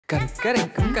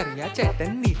കറിക്കറിക്കും കറിയാ ചേട്ടൻ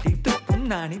നീട്ടി തുപ്പും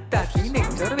നാണിത്താക്കി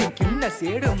നെച്ചോർ വെക്കും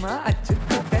നസിയേടുമ്മ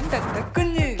അച്ചുക്കുട്ടൻ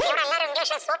തത്തക്കുഞ്ഞ്.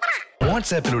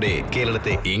 വാട്സാപ്പിലൂടെ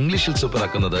കേരളത്തെ ഇംഗ്ലീഷിൽ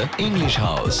സൂപ്പറാക്കുന്നത് ഇംഗ്ലീഷ്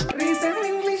ഹൗസ്.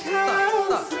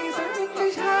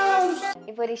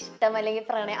 ഇപ്പൊ ഒരു ഇഷ്ടം അല്ലെങ്കിൽ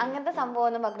പ്രണയം അങ്ങനത്തെ സംഭവം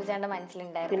ഒന്നും പക്രുചേട്ടന്റെ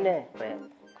മനസ്സിലുണ്ടായിരുന്നു? പിന്നെ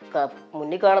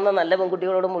മുന്നിൽ കാണുന്ന നല്ല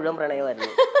പെൺകുട്ടികളോട് മുഴുവൻ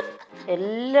പ്രണയമായിരുന്നു.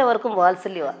 എല്ലാവർക്കും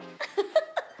വാത്സല്യമാ.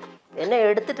 എന്നെ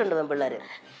എടുത്തിട്ടുണ്ട് പെൺപിള്ളേര്.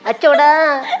 അച്ചോടാ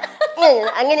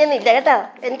അങ്ങനെയൊന്നും ഇല്ല കേട്ടാ,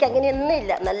 എനിക്ക് അങ്ങനെയൊന്നും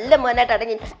ഇല്ല, നല്ല മോനായിട്ട്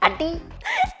അടങ്ങി അടി.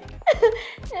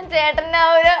 ചേട്ടന്റെ ആ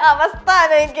ഒരു അവസ്ഥ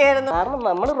ആലോചിക്കായിരുന്നു. കാരണം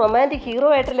നമ്മൾ റൊമാൻറ്റിക് ഹീറോ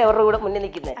ആയിട്ടല്ലേ അവരുടെ കൂടെ മുന്നിൽ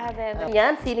നിൽക്കുന്നത്.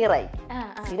 ഞാൻ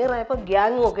സീനിയറായപ്പോ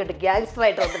ഗ്യാങ് ഒക്കെ ഇട്ട് ഗ്യാങ്സ്റ്റർ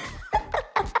ആയിട്ട് വന്നിട്ട്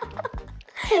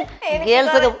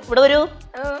ഗേൾസ് ഒക്കെ ഇവിടെ വരൂ,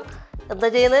 എന്താ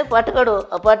ചെയ്യുന്നത്, പാട്ട് പാടുവോ?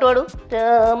 ആ പാട്ട് പാടൂ,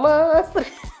 രാമാശ്രീ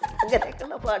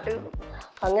അങ്ങനെയൊക്കെയുള്ള പാട്ടുകളും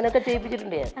അങ്ങനെയൊക്കെ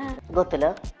ചെയ്യിപ്പിച്ചിട്ടുണ്ട് ഞാൻ. ഗോത്തല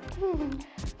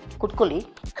കുട്ട്കൊള്ളി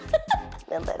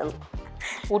എന്തായിരുന്നു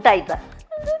ഊട്ടായിട്ട.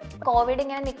 കോവിഡ്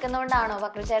ഇങ്ങനെ നിൽക്കുന്നോണ്ടാണോ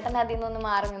പക്രുചേട്ടൻ അതിൽ നിന്നൊന്ന്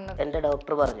മാറി നിന്നത്? എന്റെ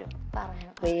ഡോക്ടർ പറഞ്ഞു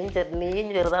നീയും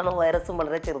ചെറുതാണ്, വൈറസും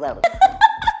വളരെ ചെറുതാണ്.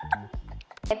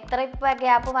 എത്ര ഇപ്പൊ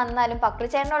ഗ്യാപ്പ് വന്നാലും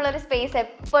പക്രുചേട്ടനുള്ള ഒരു സ്പേസ്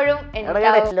എപ്പോഴും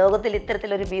ലോകത്തിൽ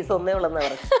ഇത്തരത്തിലൊരു പീസ് ഒന്നേ ഉള്ളെന്ന്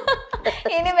പറഞ്ഞു.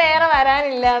 ഇനി വേറെ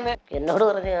വരാനില്ലാന്ന് എന്നോട്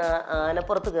പറഞ്ഞ്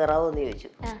ആനപ്പുറത്ത് കയറാവോന്ന് ചോദിച്ചു.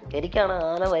 എനിക്കാണ്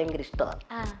ആന ഭയങ്കര ഇഷ്ടമാണ്.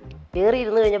 കയറി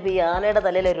ഇരുന്ന് കഴിഞ്ഞപ്പോ ഈ ആനയുടെ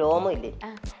തലയിലെ രോമം ഇല്ലേ,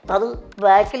 അത്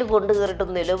ബാക്കിൽ കൊണ്ടു കയറിയിട്ട്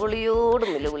നിലവിളിയോട്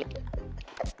നിലവിളി.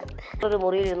 ഒരു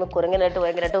മുറിയിൽ ഇരുന്ന് കുരങ്ങനായിട്ട്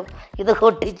ഭയങ്കരമായിട്ടും ഇത്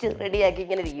കൊട്ടിച്ച് റെഡിയാക്കി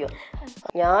ഇങ്ങനെ ഇരിക്കുക.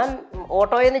 ഞാൻ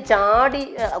ഓട്ടോയിൽ നിന്ന് ചാടി,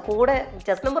 കൂടെ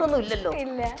ചെസ് നമ്പർ ഒന്നും ഇല്ലല്ലോ,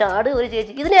 ചാടി ഒരു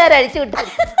ചേച്ചി ഇതിനെ ആരും അഴിച്ചു വിട്ടു.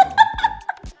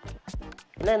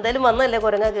 പിന്നെ എന്തായാലും വന്നല്ലേ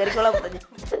കുരങ്ങ കയറിക്കോളാൻ പറഞ്ഞു.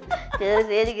 സ്റ്റേജ്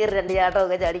കയറി 2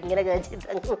 ചാട്ടമൊക്കെ ചാടി ഇങ്ങനെ കഴിച്ചിട്ട്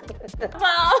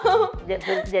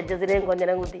ജഡ്ജസിനെയും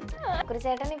കൊഞ്ഞനം കൂട്ടി.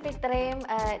 പക്രുചേട്ടൻ ഇപ്പൊ ഇത്രയും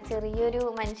ചെറിയൊരു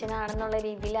മനുഷ്യനാണെന്നുള്ള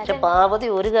രീതിയിൽ. പക്ഷെ പാർവതി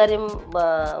ഒരു കാര്യം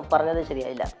പറഞ്ഞത്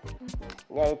ശരിയായില്ല.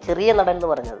 ഞാൻ ചെറിയ നടൻ എന്ന്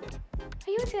പറഞ്ഞത്.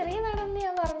 അയ്യോ, ചെറിയ നടൻ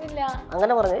ഞാൻ പറഞ്ഞില്ല.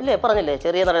 അങ്ങനെ പറഞ്ഞു ഇല്ലേ? പറഞ്ഞില്ലേ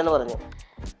ചെറിയ നടൻ എന്ന് പറഞ്ഞു.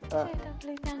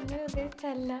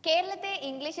 കേരളത്തെ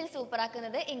ഇംഗ്ലീഷിൽ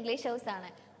സൂപ്പറാക്കുന്നത് ഇംഗ്ലീഷ് ഹൗസ് ആണ്.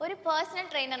 ഒരു പേഴ്സണൽ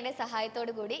ട്രെയിനറിന്റെ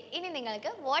സഹായത്തോടു കൂടി ഇനി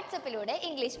നിങ്ങൾക്ക് വാട്സപ്പിലൂടെ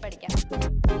ഇംഗ്ലീഷ് പഠിക്കാം.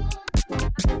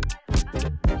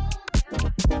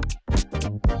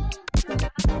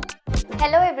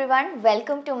 Hello everyone,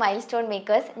 welcome to milestone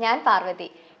makers. ഞാൻ പാർവതി.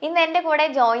 ഇന്ന് എൻ്റെ കൂടെ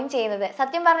ജോയിൻ ചെയ്യുന്നത്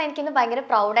സത്യം പറഞ്ഞാൽ എനിക്കിന്ന് ഭയങ്കര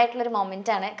പ്രൗഡായിട്ടുള്ളൊരു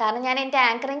മൊമെൻ്റ് ആണ്. കാരണം ഞാൻ എൻ്റെ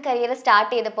ആങ്കറിങ് കരിയർ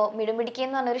സ്റ്റാർട്ട് ചെയ്തപ്പോൾ മിടുമിടുക്കി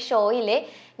എന്ന് പറഞ്ഞൊരു ഷോയിൽ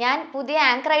ഞാൻ പുതിയ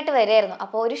ആങ്കറായിട്ട് വരികയായിരുന്നു.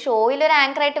 അപ്പോൾ ഒരു ഷോയിലൊരു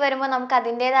ആങ്കറായിട്ട് വരുമ്പോൾ നമുക്ക്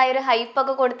അതിൻ്റേതായ ഒരു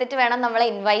ഹൈപ്പൊക്കെ കൊടുത്തിട്ട് വേണം നമ്മളെ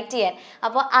ഇൻവൈറ്റ് ചെയ്യാൻ.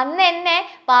 അപ്പോൾ അന്ന് എന്നെ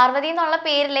പാർവതി എന്നുള്ള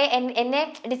പേരിൽ എന്നെ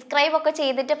ഡിസ്ക്രൈബ് ഒക്കെ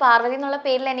ചെയ്തിട്ട് പാർവതി എന്നുള്ള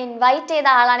പേരിൽ എന്നെ ഇൻവൈറ്റ് ചെയ്ത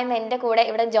ആളാണ് ഇന്ന് എൻ്റെ കൂടെ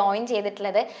ഇവിടെ ജോയിൻ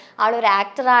ചെയ്തിട്ടുള്ളത്. ആളൊരു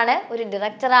ആക്ടറാണ്, ഒരു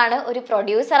ഡയറക്ടറാണ്, ഒരു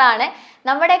പ്രൊഡ്യൂസറാണ്.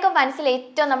 നമ്മുടെയൊക്കെ മനസ്സിൽ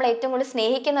നമ്മൾ ഏറ്റവും കൂടുതൽ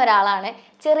സ്നേഹിക്കുന്ന ഒരാളാണ്.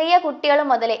 ചെറിയ കുട്ടികൾ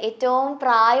മുതൽ ഏറ്റവും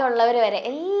പ്രായമുള്ളവർ വരെ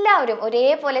എല്ലാവരും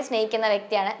ഒരേപോലെ സ്നേഹിക്കുന്ന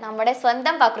വ്യക്തിയാണ് നമ്മുടെ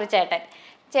സ്വന്തം പക്രുചേട്ടൻ.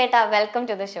 ചേട്ടാ, വെൽക്കം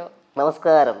ടു ദ ഷോ.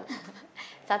 നമസ്കാരം.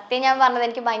 സത്യം ഞാൻ പറഞ്ഞത്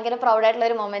എനിക്ക് ഭയങ്കര പ്രൗഡായിട്ടുള്ള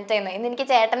ഒരു മൊമെന്റ് ആയിരുന്നു. ഇന്ന് എനിക്ക്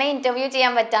ചേട്ടനെ ഇന്റർവ്യൂ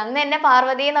ചെയ്യാൻ പറ്റും. അന്ന് എന്നെ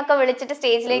പാർവതി എന്നൊക്കെ വിളിച്ചിട്ട്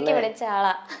സ്റ്റേജിലേക്ക് വിളിച്ച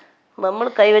ആളാ. നമ്മൾ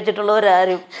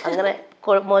കൈവച്ചിട്ടുള്ളവരാരും അങ്ങനെ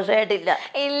മോശമായിട്ടില്ല.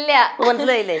 ഇല്ല,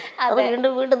 മനസ്സിലായില്ലേ? അത്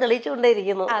വീണ്ടും വീണ്ടും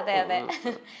തെളിയിച്ചുകൊണ്ടേയിരിക്കുന്നു. അതെ അതെ.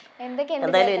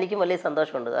 എന്തായാലും എനിക്കും വലിയ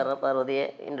സന്തോഷമുണ്ട്. കാരണം പാർവതിയെ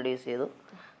ഇൻട്രൊഡ്യൂസ് ചെയ്തു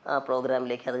ആ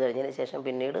പ്രോഗ്രാമിലേക്ക്. അത് കഴിഞ്ഞതിന് ശേഷം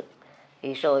പിന്നീട് ഈ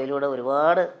ഷോയിലൂടെ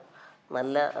ഒരുപാട്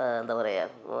നല്ല എന്താ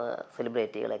പറയുക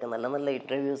സെലിബ്രിറ്റികളെയൊക്കെ നല്ല നല്ല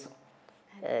ഇൻ്റർവ്യൂസ്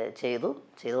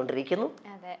ചെയ്തുകൊണ്ടിരിക്കുന്നു.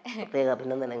 പ്രത്യേക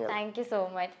അഭിനന്ദനങ്ങൾ. Thank you so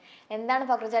much. എന്താണ്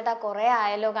പക്രുചേട്ടാ, കുറെ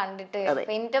ആയല്ലോ കണ്ടിട്ട്.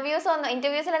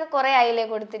 ഇന്റർവ്യൂസിലൊക്കെ കുറെ ആയില്ലേ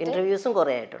കൊടുത്തിട്ട്? ഇന്റർവ്യൂസും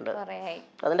കുറെ ആയിട്ടുണ്ട്.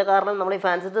 അതിന്റെ കാരണം നമ്മൾ ഈ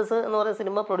ഫാൻസി ഡ്രസ് എന്ന് പറയുന്ന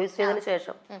സിനിമ പ്രൊഡ്യൂസ് ചെയ്തതിന്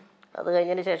ശേഷം, അത്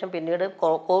കഴിഞ്ഞതിന് ശേഷം പിന്നീട്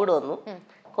കോവിഡ് വന്നു.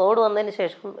 കോവിഡ് വന്നതിന്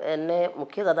ശേഷം എന്നെ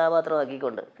മുഖ്യ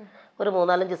കഥാപാത്രമാക്കിക്കൊണ്ട് ഒരു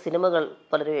 4-5 സിനിമകൾ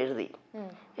പലരും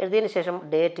എഴുതിയതിന് ശേഷം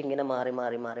ഡേറ്റ് ഇങ്ങനെ മാറി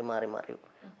മാറി മാറി മാറി മാറി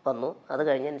വന്നു. അത്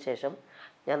കഴിഞ്ഞതിന് ശേഷം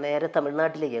ഞാൻ നേരെ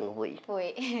തമിഴ്നാട്ടിലേക്ക് അങ്ങ് പോയി.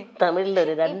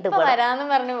 തമിഴിലൊരു 2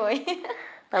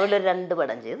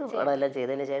 പടം ചെയ്തു. പടമെല്ലാം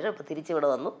ചെയ്തതിന് ശേഷം ഇപ്പോൾ തിരിച്ചിവിടെ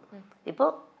വന്നു. ഇപ്പോൾ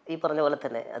ഈ പറഞ്ഞ പോലെ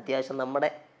തന്നെ അത്യാവശ്യം നമ്മുടെ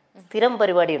സ്ഥിരം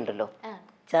പരിപാടി ഉണ്ടല്ലോ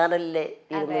ചാനലിലെ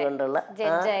ഇരുന്ന് കൊണ്ടുള്ള,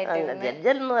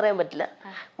 ജഡ്ജൽ എന്ന് പറയാൻ പറ്റില്ല,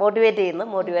 മോട്ടിവേറ്റ് ചെയ്യുന്ന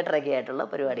മോട്ടിവേറ്ററൊക്കെ ആയിട്ടുള്ള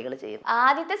പരിപാടികൾ ചെയ്യും.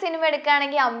 ആദ്യത്തെ സിനിമ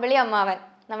എടുക്കുകയാണെങ്കിൽ അമ്പിളി അമ്മാവൻ,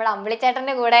 നമ്മുടെ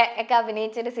അമ്പിളിച്ചേട്ടന്റെ കൂടെ ഒക്കെ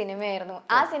അഭിനയിച്ചൊരു സിനിമയായിരുന്നു.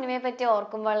 ആ സിനിമയെ പറ്റി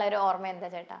ഓർക്കുമ്പോൾ ഉള്ള ഒരു ഓർമ്മ എന്താ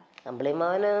ചേട്ടാ?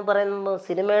 അമ്പിളിമാവൻ എന്ന് പറയുമ്പോൾ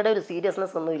സിനിമയുടെ ഒരു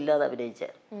സീരിയസ്നെസ് ഒന്നും ഇല്ലാതെ അഭിനയിച്ച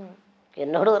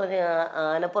എന്നോട് പറഞ്ഞ്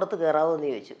ആനപ്പുറത്ത് കയറാവോന്ന്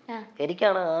ചോദിച്ചു.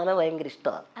 എനിക്കാണ് ആന ഭയങ്കര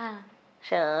ഇഷ്ടമാണ്.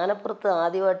 പക്ഷെ ആനപ്പുറത്ത്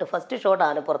ആദ്യമായിട്ട് ഫസ്റ്റ് ഷോട്ട്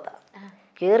ആനപ്പുറത്താണ്.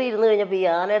 കയറി ഇരുന്ന് കഴിഞ്ഞപ്പോൾ ഈ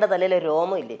ആനയുടെ തലയിലെ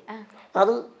രോമം ഇല്ലേ,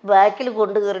 അത് ബാക്കിൽ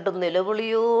കൊണ്ടു കയറിയിട്ട്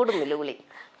നിലവിളിയോട് നിലവിളി.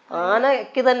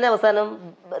 ആനയ്ക്ക് തന്നെ അവസാനം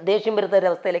ദേഷ്യം വരുന്ന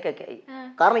ഒരവസ്ഥയിലേക്കൊക്കെ ആയി.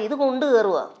 കാരണം ഇത് കൊണ്ട്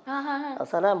കയറുക.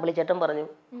 അവസാനം അമ്പിളിച്ചേട്ടൻ പറഞ്ഞു,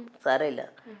 സാരമില്ല,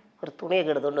 ഒരു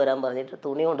തുണിയൊക്കെ എടുത്തുകൊണ്ട് വരാൻ പറഞ്ഞിട്ട്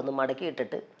തുണി കൊണ്ടൊന്ന് മടക്കി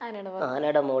ഇട്ടിട്ട്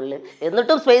ആനയുടെ മുകളിൽ,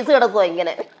 എന്നിട്ടും സ്പേസ് കിടക്കുക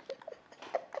ഇങ്ങനെ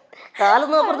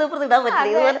കാലൊന്നും അപ്പുറത്ത് ഇപ്പുറത്ത് ഇടാൻ പറ്റില്ല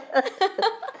ഇതുപോലെ.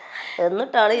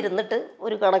 എന്നിട്ടാണ് ഇരുന്നിട്ട്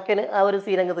ഒരു കണക്കിന് ആ ഒരു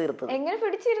സീനങ്ങ് തീർത്തത്.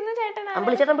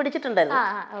 അമ്പിളിച്ചേട്ടൻ പിടിച്ചിട്ടുണ്ടായിരുന്നു.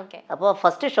 അപ്പോൾ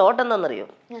ഫസ്റ്റ് ഷോട്ട് എന്താണെന്നറിയോ,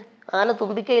 ആന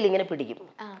തുമ്പിക്കയിൽ ഇങ്ങനെ പിടിക്കും,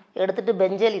 എടുത്തിട്ട്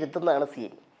ബെഞ്ചയിൽ ഇരുത്തുന്നതാണ്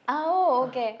സീൻ.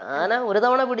 ആന ഒരു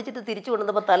തവണ പിടിച്ചിട്ട് തിരിച്ചു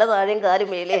കൊണ്ടുവന്നപ്പോൾ തല താഴെയും കാര്യം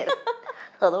മേലെയായിരുന്നു.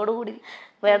 അതോടുകൂടി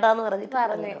വേണ്ടാന്ന് പറഞ്ഞിട്ട്.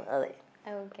 അതെ,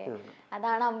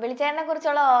 അതാണ് അമ്പിളിച്ചേട്ടനെ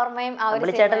കുറിച്ചുള്ള ഓർമ്മയും.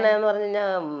 അമ്പിളിച്ചേട്ടൻ എന്ന് പറഞ്ഞു കഴിഞ്ഞാൽ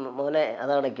മോനെ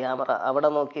അതാണ് ക്യാമറ, അവിടെ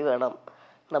നോക്കി വേണം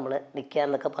നമ്മൾ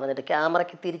നിൽക്കാന്നൊക്കെ പറഞ്ഞിട്ട്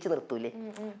ക്യാമറയ്ക്ക് തിരിച്ചു നിർത്തൂലേ.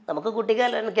 നമുക്ക്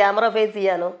കുട്ടിക്കാലം ക്യാമറ ഫേസ്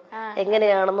ചെയ്യാനോ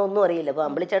എങ്ങനെയാണെന്നോ ഒന്നും അറിയില്ല. അപ്പൊ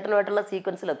അമ്പിളിച്ചേട്ടനുമായിട്ടുള്ള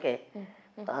സീക്വൻസിലൊക്കെ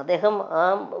അദ്ദേഹം ആ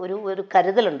ഒരു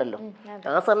കരുതലുണ്ടല്ലോ.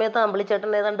 ആ സമയത്ത്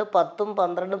അമ്പിളിച്ചേട്ടൻ ഏതാണ്ട്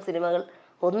 10-12 സിനിമകൾ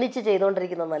ഒന്നിച്ച്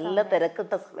ചെയ്തുകൊണ്ടിരിക്കുന്ന നല്ല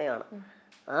തിരക്കിട്ട സമയമാണ്.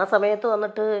 ആ സമയത്ത്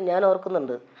വന്നിട്ട് ഞാൻ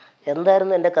ഓർക്കുന്നുണ്ട്,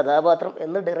 എന്തായിരുന്നു എൻ്റെ കഥാപാത്രം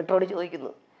എന്ന് ഡയറക്ടറോട്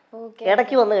ചോദിക്കുന്നു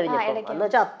ഇടയ്ക്ക് വന്നു കഴിഞ്ഞപ്പോൾ. എന്ന്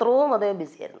വെച്ചാൽ അത്രയും അദ്ദേഹം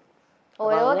ബിസിയായിരുന്നു.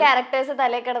 ഓരോ ക്യാരക്ടേഴ്സ്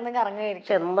തലേ കിടന്ന് കറങ്ങുമായിരിക്കും.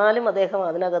 പക്ഷെ എന്നാലും അദ്ദേഹം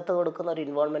അതിനകത്ത് കൊടുക്കുന്ന ഒരു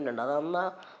ഇൻവോൾവ്മെന്റ് ഉണ്ട്. അത് അന്ന്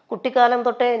കുട്ടിക്കാലം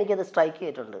തൊട്ടേ എനിക്കത് സ്ട്രൈക്ക്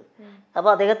ചെയ്തിട്ടുണ്ട്. അപ്പൊ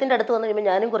അദ്ദേഹത്തിന്റെ അടുത്ത് വന്നു കഴിയുമ്പോൾ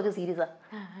ഞാനും കുറച്ച് സീരിയസാണ്.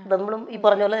 നമ്മളും ഈ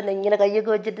പറഞ്ഞ പോലെ തന്നെ ഇങ്ങനെ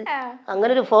കൈയൊക്കെ വെച്ചിട്ട്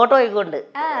അങ്ങനെ ഒരു ഫോട്ടോ ഒക്കെ ഉണ്ട്,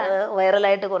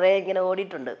 വൈറലായിട്ട് കുറെ ഇങ്ങനെ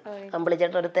ഓടിയിട്ടുണ്ട്.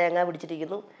 അമ്പിളിച്ചേട്ടൻ ഒരു തേങ്ങ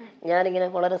പിടിച്ചിരിക്കുന്നു, ഞാനിങ്ങനെ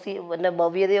വളരെ പിന്നെ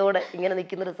ഭവ്യതയോടെ ഇങ്ങനെ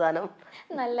നിൽക്കുന്നൊരു സാധനം.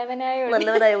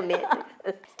 നല്ലവനായ ഉണ്ണിയായിട്ട്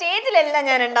സ്റ്റേജിലെല്ലാം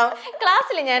ഞാൻ ഉണ്ടാവും,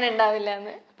 ക്ലാസ്സിൽ ഞാൻ ഉണ്ടാവില്ല.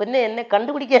 പിന്നെ എന്നെ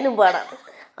കണ്ടുപിടിക്കാനും പാടാണ്.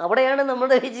 അവിടെയാണ്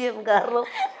നമ്മുടെ വിജയം. കാരണം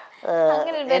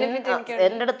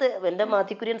എൻ്റെ അടുത്ത് എൻ്റെ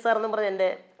മാത്യു കുര്യൻ സാർ എന്ന് പറഞ്ഞ എൻ്റെ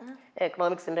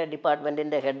എക്കണോമിക്സിന്റെ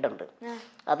ഡിപ്പാർട്ട്മെന്റിന്റെ ഹെഡ് ഉണ്ട്.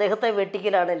 അദ്ദേഹത്തെ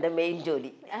വെട്ടിക്കലാണ് എൻ്റെ മെയിൻ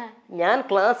ജോലി. ഞാൻ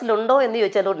ക്ലാസ്സിലുണ്ടോ എന്ന്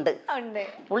ചോദിച്ചാൽ ഉണ്ട്.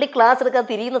 പുള്ളി ക്ലാസ് എടുക്കാൻ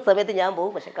തിരിയുന്ന സമയത്ത് ഞാൻ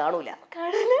പോകും, പക്ഷെ കാണൂല.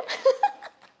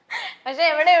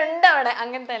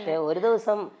 ഒരു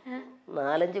ദിവസം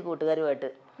 4-5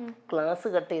 കൂട്ടുകാരുമായിട്ട് ക്ലാസ്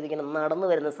കട്ട് ചെയ്തിങ്ങനെ നടന്നു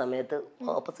വരുന്ന സമയത്ത്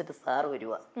ഓപ്പോസിറ്റ് സാർ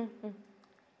വരുക.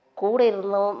 കൂടെ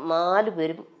ഇരുന്ന 4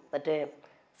 പേരും മറ്റേ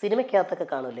സിനിമയ്ക്കകത്തൊക്കെ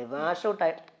കാണൂലേ, വാഷ്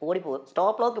ഔട്ടായി ഓടിപ്പോ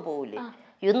സ്റ്റോപ്പ് ലോക്ക് പോവില്ലേ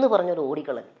എന്ന് പറഞ്ഞൊരു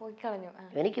ഓടിക്കളഞ്ഞു.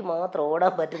 എനിക്ക് മാത്രം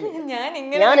ഓടാൻ പറ്റുന്നില്ല.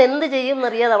 ഞാൻ എന്ത് ചെയ്യും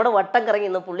എന്നറിയാതെ അവിടെ വട്ടം കറങ്ങി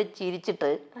നിന്ന് പുള്ളി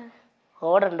ചിരിച്ചിട്ട്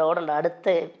ഓടണ്ട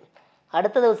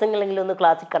അടുത്ത ദിവസങ്ങളെങ്കിലും ഒന്ന്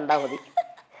ക്ലാസ്സിൽ കണ്ടാൽ മതി.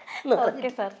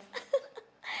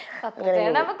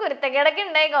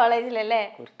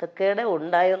 കുരുത്തക്കേടെ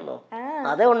ഉണ്ടായിരുന്നോ?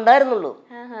 അതേ ഉണ്ടായിരുന്നുള്ളൂ.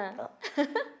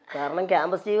 കാരണം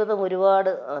ക്യാമ്പസ് ജീവിതം ഒരുപാട്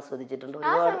ആസ്വദിച്ചിട്ടുണ്ട്.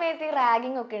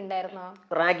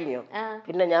 റാഗിങ്ങോ?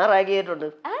 പിന്നെ ഞാൻ റാഗ് ചെയ്തിട്ടുണ്ട്.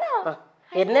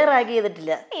 എന്നെ റാഗ്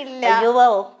ചെയ്തിട്ടില്ല. അയ്യോ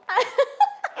പാവം.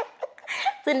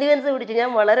 സെന്റിമെന്റ്സ് പിടിച്ചു. ഞാൻ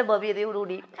വളരെ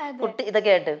ഭവ്യതയോടുകൂടി കുട്ടി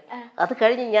ഇതൊക്കെ ആയിട്ട് അത്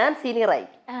കഴിഞ്ഞ് ഞാൻ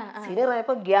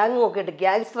സീനിയറായപ്പോ ഗ്യാങ്ങും ഒക്കെ ആയിട്ട്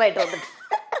ഗ്യാങ്സ്റ്റർ ആയിട്ട് വന്നിട്ട്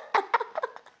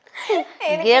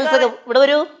ഗേൾസ് ഒക്കെ ഇവിടെ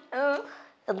വരൂ,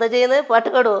 എന്താ ചെയ്യുന്നത്, പാട്ട്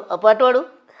പാടുവോ? പാട്ട് പാടും.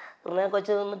 ഞാൻ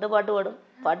കൊച്ചു നിന്നിട്ട്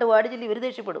പാട്ട് പാടിച്ചില്ല ഇവര്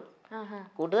ദേഷ്യപ്പെടും.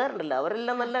 കൂട്ടുകാരുണ്ടല്ലോ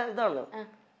അവരെല്ലാം നല്ല ഇതാണ്.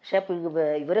 പക്ഷെ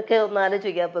ഇവരൊക്കെ ഒന്ന്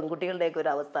ആലോചിക്കുക, പെൺകുട്ടികളുടെയൊക്കെ ഒരു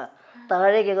അവസ്ഥ.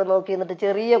 താഴേക്കൊക്കെ നോക്കി നിന്നിട്ട്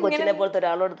ചെറിയ കൊച്ചിനെ പോലത്തെ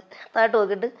ഒരാളോട് താട്ട്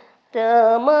നോക്കിയിട്ട്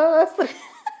രാമാശ്രീ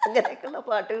അങ്ങനെയൊക്കെയുള്ള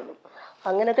പാട്ടുകളും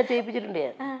അങ്ങനെയൊക്കെ ചെയ്യിപ്പിച്ചിട്ടുണ്ട്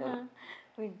ഞാൻ.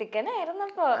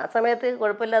 ആ സമയത്ത്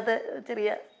കുഴപ്പമില്ലാത്ത ചെറിയ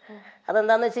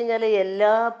അതെന്താന്ന് വെച്ച് കഴിഞ്ഞാല്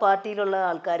എല്ലാ പാർട്ടിയിലുള്ള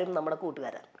ആൾക്കാരും നമ്മുടെ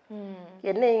കൂട്ടുകാരാണ്.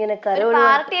 എന്നെ ഇങ്ങനെ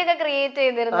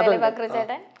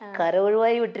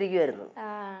കരൊഴിവായി വിട്ടിരിക്കുവായിരുന്നു.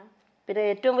 പിന്നെ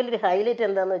ഏറ്റവും വലിയൊരു ഹൈലൈറ്റ്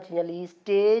എന്താന്ന് വെച്ച് കഴിഞ്ഞാൽ ഈ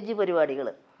സ്റ്റേജ് പരിപാടികൾ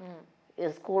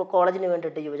സ്കൂൾ കോളേജിന്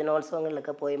വേണ്ടിയിട്ട്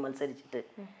യുവജനോത്സവങ്ങളിലൊക്കെ പോയി മത്സരിച്ചിട്ട്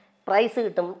പ്രൈസ്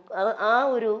കിട്ടും.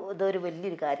 ഇതൊരു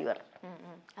വലിയൊരു കാര്യമാണ്.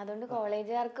 അതുകൊണ്ട്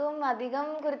കോളേജുകാർക്കും അധികം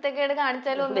കുരുത്തക്കേട്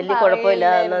കാണിച്ചാലും വലിയ കുഴപ്പമില്ല.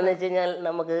 എന്താന്ന് വെച്ച് കഴിഞ്ഞാൽ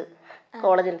നമുക്ക്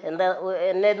കോളേജിൽ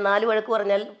എന്നെ 4 വഴക്ക്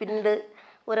പറഞ്ഞാൽ പിന്നീട്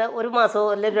ഒരു മാസമോ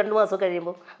അല്ലെങ്കിൽ 2 മാസമോ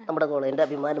കഴിയുമ്പോൾ നമ്മുടെ കോളേജിന്റെ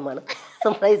അഭിമാനമാണ്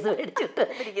പ്രൈസ് മേടിച്ചിട്ട്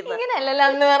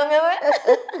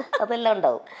അതെല്ലാം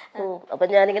ഉണ്ടാവും. അപ്പൊ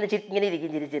ഞാനിങ്ങനെ ഇങ്ങനെ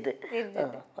ഇരിക്കും ചിരിച്ചിട്ട്.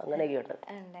 അങ്ങനെയൊക്കെ ഉണ്ട്.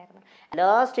 എല്ലാ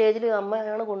സ്റ്റേജിലും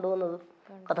അമ്മയാണ് കൊണ്ടുപോകുന്നത്.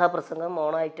 കഥാപ്രസംഗം,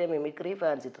 mono item, mimicry,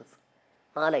 fancy dress.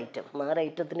 4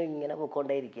 ഐറ്റത്തിനും ഇങ്ങനെ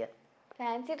പോയിക്കൊണ്ടേയിരിക്കുക.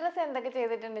 ഫാൻസി ഡ്രസ് എന്തൊക്കെ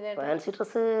ചെയ്തിട്ടുണ്ട്? ഫാൻസി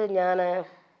ഡ്രസ് ഞാൻ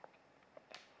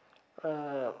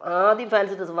ആദ്യം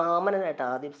ഫാൻസി ഡ്രസ് വാമനനായിട്ട്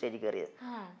ആദ്യം സ്റ്റേജിൽ കയറിയത്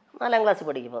 4ാം ക്ലാസ്സിൽ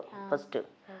പഠിക്കുമ്പോൾ ഫസ്റ്റ്.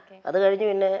 അത് കഴിഞ്ഞ്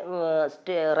പിന്നെ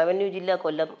റവന്യൂ ജില്ല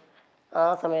കൊല്ലം ആ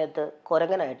സമയത്ത്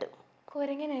കുരങ്ങനായിട്ട്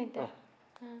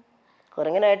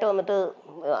വന്നിട്ട്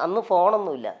അന്ന്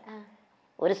ഫോണൊന്നുമില്ല.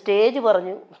 ഒരു സ്റ്റേജ്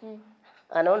പറഞ്ഞു,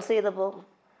 അനൗൺസ് ചെയ്തപ്പോൾ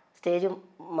സ്റ്റേജ്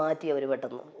മാറ്റി അവർ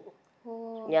പെട്ടെന്ന്.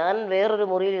 ഞാൻ വേറൊരു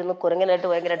മുറിയിൽ ഇരുന്ന് കുരങ്ങനായിട്ട്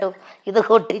ഭയങ്കരമായിട്ട് ഇത്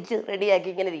കൊട്ടിച്ച് റെഡിയാക്കി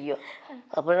ഇങ്ങനെ ഇരിക്കുക.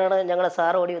 അപ്പോഴാണ് ഞങ്ങളെ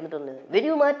സാർ ഓടി വന്നിട്ടുണ്ട്,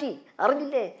 വെന്യൂ മാറ്റി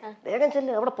അറിഞ്ഞില്ലേ, വേഗം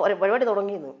ചെല്ല്, അവിടെ പരിപാടി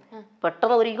തുടങ്ങിയെന്ന്.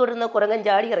 പെട്ടെന്ന് ഒരുക്കിക്കൊണ്ടിരുന്ന കുരങ്ങൻ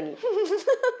ചാടി ഇറങ്ങി.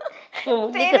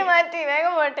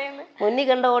 മുന്നിൽ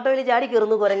കണ്ട ഓട്ടോയിൽ ചാടി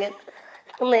കയറുന്നു കുരങ്ങൻ.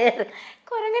 നേരെ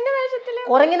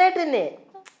കുരങ്ങനായിട്ട് തന്നെ.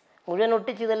 മുഴുവൻ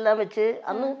ഒട്ടിച്ച് ഇതെല്ലാം വെച്ച്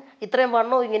അന്ന് ഇത്രയും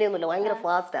വണ്ണവും ഇങ്ങനെയൊന്നുമില്ല, ഭയങ്കര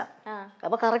ഫാസ്റ്റാ.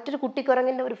 അപ്പൊ കറക്റ്റ് ഒരു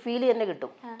കുട്ടിക്കുരങ്ങിന്റെ ഒരു ഫീല് തന്നെ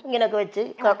കിട്ടും. ഇങ്ങനെയൊക്കെ വെച്ച്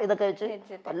ഇതൊക്കെ വെച്ച്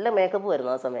നല്ല മേക്കപ്പ്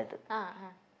വരുന്നു ആ സമയത്ത്.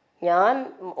 ഞാൻ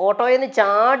ഓട്ടോയിൽ നിന്ന്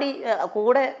ചാടി,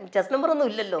 കൂടെ ചെസ് നമ്പർ ഒന്നും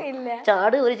ഇല്ലല്ലോ,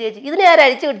 ചാടി ഒരു ചേച്ചി ഇതിനെ ആരും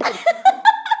അഴിച്ചു വിട്ടു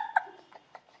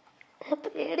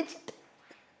പേടിച്ചിട്ട്.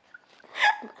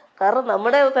 കാരണം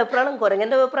നമ്മുടെ വെപ്രാണം,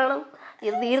 കുരങ്ങന്റെ വെപ്രാണം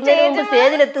ഇത് തീരുന്നതിന് മുമ്പ്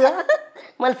സ്റ്റേജിലെത്തുക,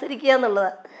 മത്സരിക്കുക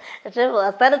എന്നുള്ളതാണ്. പക്ഷെ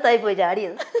അവസാനത്തായി പോയി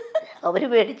ചാടിയത്, അവര്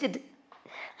പേടിച്ചിട്ട്.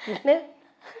 പിന്നെ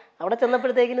അവിടെ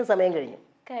ചെന്നപ്പോഴത്തേക്കിനും സമയം കഴിഞ്ഞു,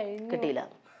 കിട്ടിയില്ല.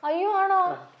 അയ്യോ ആണോ?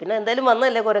 പിന്നെ എന്തായാലും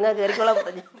വന്നല്ലേ, കുരങ്ങ കയറിക്കോളാൻ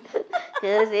പറഞ്ഞു.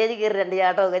 കയറി സ്റ്റേജിൽ കയറി 2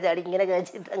 ചാട്ടമൊക്കെ ചാടി ഇങ്ങനെ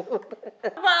കഴിച്ചിട്ട്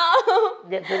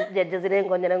ജഡ്ജസിനെയും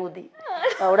കൊഞ്ഞനം കുത്തി,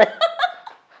 അവിടെ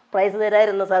പ്രൈസ്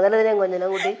തരായിരുന്ന സകലതിനെയും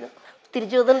കൊഞ്ഞനം കുത്തി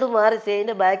തിരിച്ചു വന്നിട്ട് മാറി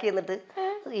സ്റ്റേജിന്റെ ബാക്കിൽ നിന്നിട്ട്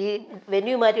ഈ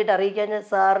വെന്യൂ മാറ്റിയിട്ട് അറിയിക്കാൻ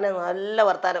സാറിനെ നല്ല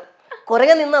വർത്താനം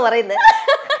കുരങ്ങ നിന്നാ പറയുന്നേ.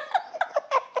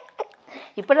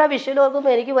 ഇപ്പോഴാ വിഷ്വൽ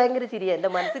ഓർക്കുമ്പോൾ എനിക്ക് ഭയങ്കര ചിരിയാ എൻ്റെ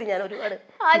മനസ്സിൽ. ഞാൻ ഒരുപാട്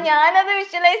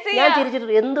ഞാൻ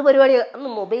ചിരിച്ചിട്ടുണ്ട്. എന്ത് പരിപാടി, അന്ന്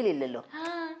മൊബൈൽ ഇല്ലല്ലോ,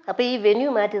 അപ്പൊ ഈ വെന്യൂ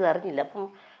മാറ്റിയത് അറിഞ്ഞില്ല. അപ്പം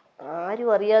ആരും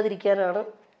അറിയാതിരിക്കാനാണ്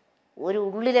ഒരു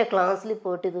ഉള്ളിലെ ക്ലാസ്സിൽ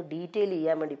പോയിട്ട് ഇത് ഡീറ്റെയിൽ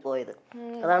ചെയ്യാൻ വേണ്ടി പോയത്.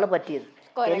 അതാണ് പറ്റിയത്.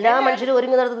 എല്ലാ മനുഷ്യരും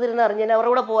ഒരുങ്ങി നടത്തുന്നിരുന്ന് അറിഞ്ഞാൽ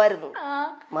അവരുടെ കൂടെ പോവായിരുന്നു.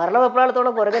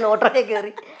 മരണവെപ്രാളത്തോടെ കുരങ്ങൻ ഓട്ടോയെ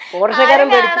കയറി,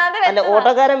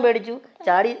 ഓട്ടോക്കാരൻ പേടിച്ചു,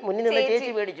 ചാടി മുന്നിൽ നിന്ന്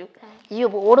ചേച്ചി പേടിച്ചു. ഈ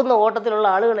ഓടുന്ന ഓട്ടത്തിലുള്ള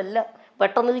ആളുകളെല്ലാം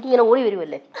പെട്ടെന്ന് ഇങ്ങനെ ഓടി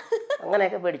വരുമല്ലേ,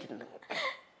 അങ്ങനെയൊക്കെ പേടിച്ചിട്ടുണ്ട്.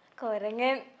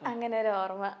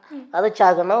 അത്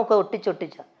ചകണമൊക്കെ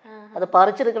ഒട്ടിച്ചൊട്ടിച്ച അത്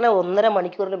പറിച്ചെടുക്കണ 1.5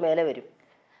 മണിക്കൂറിന് മേലെ വരും.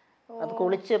 അത്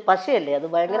കുളിച്ച് പശയല്ലേ, അത്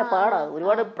ഭയങ്കര പാടാണ്.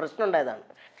 ഒരുപാട് പ്രശ്നം ഉണ്ടായതാണ്.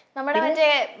 നമ്മുടെ മറ്റേ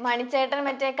മണിച്ചേട്ടൻ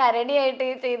മറ്റേ കരടിയായിട്ട്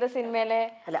ചെയ്ത സിനിമയിലെ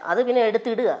അല്ല, അത് പിന്നെ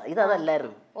എടുത്തിടുക.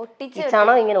 ഇതല്ലായിരുന്നു,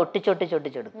 ചണം ഇങ്ങനെ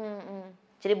ഒട്ടിച്ചൊട്ടിച്ചൊട്ടിച്ചെടുക്കും.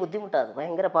 ഇച്ചിരി ബുദ്ധിമുട്ടാണ്,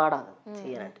 ഭയങ്കര പാടാണ്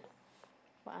ചെയ്യാനായിട്ട്.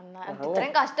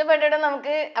 ഇത്രയും കഷ്ടപ്പെട്ടിട്ട്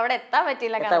നമുക്ക് അവിടെ എത്താൻ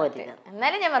പറ്റില്ല.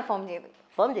 എന്നാലും ഞാൻ പെർഫോം ചെയ്തു.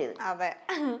 അതെ,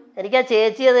 എനിക്ക് ആ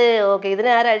ചേച്ചി അത് ഓക്കെ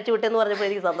ഇതിനെ ആരും അഴിച്ചു വിട്ടെന്ന് പറഞ്ഞപ്പോൾ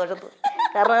എനിക്ക് സന്തോഷത്തു.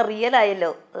 കാരണം റിയൽ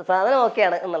ആയല്ലോ, സാധനം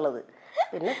ഓക്കെയാണ് എന്നുള്ളത്.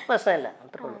 പിന്നെ പ്രശ്നമില്ല,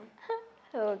 അത്രേ ഉള്ളൂ.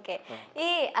 ഓക്കെ. ഈ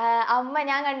അമ്മ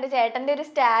ഞാൻ കണ്ടു ചേട്ടന്റെ ഒരു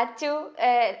സ്റ്റാച്ചു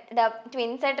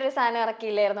ട്വിൻസ് ആയിട്ടൊരു സാധനം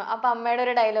ഇറക്കിയില്ലായിരുന്നു? അപ്പൊ അമ്മയുടെ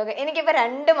ഒരു ഡയലോഗ്, എനിക്കിപ്പോ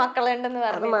 2 മക്കളുണ്ടെന്ന്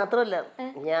പറഞ്ഞു. അത് മാത്രമല്ല,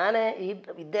 ഞാൻ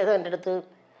ഇദ്ദേഹം എൻ്റെ അടുത്ത്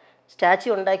സ്റ്റാച്ചു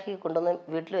ഉണ്ടാക്കി കൊണ്ടുവന്ന്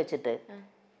വീട്ടിൽ വെച്ചിട്ട്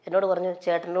എന്നോട് പറഞ്ഞു,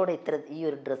 ചേട്ടനോട് ഈ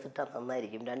ഒരു ഡ്രസ്സ് ഇട്ടാൽ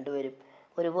നന്നായിരിക്കും, 2 പേരും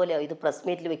ഒരുപോലെ ഇത് പ്രസ്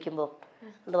മീറ്റിൽ വെക്കുമ്പോൾ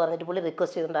എന്ന് പറഞ്ഞിട്ട് പുള്ളി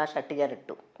റിക്വസ്റ്റ് ചെയ്തുകൊണ്ട് ആ ഷർട്ട് ഞാൻ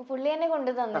ഇട്ടു. പുള്ളി എന്നെ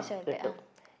കൊണ്ടു തന്ന ഷർട്ട്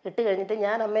ഇട്ട് കഴിഞ്ഞിട്ട്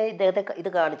ഞാൻ അമ്മയെ ഇദ്ദേഹത്തെ ഇത്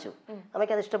കാണിച്ചു.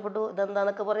 അമ്മയ്ക്ക് അത് ഇഷ്ടപ്പെട്ടു,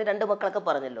 ഇതെന്താന്നൊക്കെ പറഞ്ഞ് 2 മക്കളൊക്കെ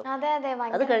പറഞ്ഞല്ലോ.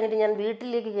 അത് കഴിഞ്ഞിട്ട് ഞാൻ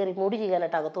വീട്ടിലേക്ക് കയറി മുടി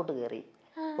ചെയ്യാനായിട്ട് അകത്തോട്ട് കയറി.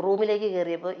 റൂമിലേക്ക്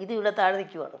കയറിയപ്പോൾ ഇത് ഇവിടെ താഴെ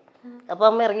നിൽക്കുവാണ്. അപ്പൊ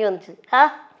അമ്മ ഇറങ്ങി വന്നിച്ച്, ആ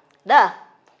ഡാ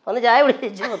ഒന്ന് ചായ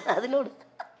വിളിച്ചു. അതിനോട്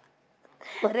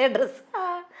ഒരേ ഡ്രസ്.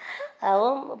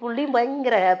 അവൻ പുള്ളിയും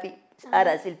ഭയങ്കര ഹാപ്പി.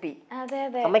 ആരാ ശില്പി,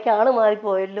 അമ്മയ്ക്ക് ആള്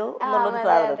മാറിപ്പോയല്ലോ എന്നുള്ളൊരു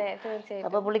സാധനം.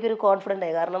 അപ്പൊ പുള്ളിക്ക് ഒരു കോൺഫിഡന്റ്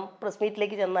ആയി. കാരണം പ്രസ്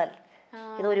മീറ്റിലേക്ക് ചെന്നാൽ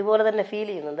ഇത് ഒരുപോലെ തന്നെ ഫീൽ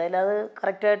ചെയ്യുന്നു. എന്തായാലും അത്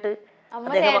കറക്റ്റായിട്ട്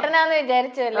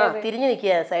തിരിഞ്ഞു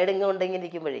നിൽക്കുക. സൈഡ് ഇങ്ങോട്ടെങ്കിൽ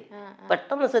നിൽക്കുമ്പോഴേ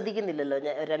പെട്ടെന്ന് ശ്രദ്ധിക്കുന്നില്ലല്ലോ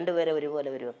 2 പേരെ ഒരുപോലെ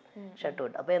വരും ഷർട്ട്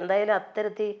ഇട്ട്. അപ്പൊ എന്തായാലും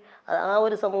അത്തരത്തിൽ ആ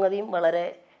ഒരു സംഗതിയും വളരെ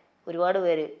ഒരുപാട്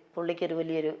പേര് പുള്ളിക്കൊരു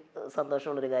വലിയൊരു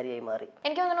സന്തോഷമുള്ളൊരു കാര്യമായി മാറി.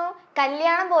 എനിക്ക് തോന്നുന്നു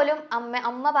കല്യാണം പോലും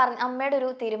അമ്മയുടെ ഒരു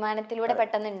തീരുമാനത്തിലൂടെ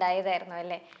പെട്ടെന്ന് ഉണ്ടായതായിരുന്നു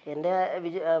അല്ലേ? എൻ്റെ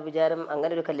വിചാരം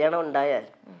അങ്ങനെ ഒരു കല്യാണം ഉണ്ടായാൽ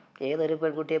ഏതൊരു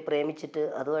പെൺകുട്ടിയെ പ്രേമിച്ചിട്ട്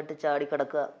അതുമായിട്ട്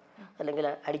ചാടിക്കിടക്കുക അല്ലെങ്കിൽ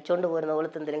അടിച്ചോണ്ട് പോരുന്ന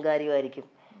പോലത്തെ എന്തെങ്കിലും കാര്യമായിരിക്കും.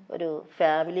 ഒരു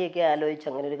ഫാമിലിയൊക്കെ ആലോചിച്ച്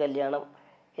അങ്ങനെ ഒരു കല്യാണം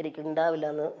എനിക്കുണ്ടാവില്ല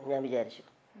എന്ന് ഞാൻ വിചാരിച്ചു.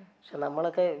 പക്ഷെ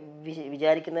നമ്മളൊക്കെ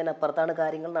വിചാരിക്കുന്നതിനപ്പുറത്താണ്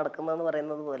കാര്യങ്ങൾ നടക്കുന്നതെന്ന്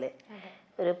പറയുന്നത് പോലെ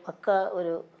ഒരു പക്ക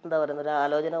ഒരു എന്താ പറയുന്ന ഒരു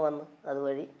ആലോചന വന്ന്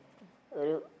അതുവഴി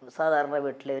ഒരു സാധാരണ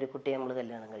വീട്ടിലെ ഒരു കുട്ടിയെ നമ്മൾ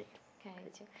കല്യാണം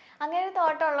കഴിച്ചു. അങ്ങനെ ഒരു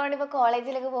തോട്ടം ഉള്ളതുകൊണ്ട് ഇപ്പൊ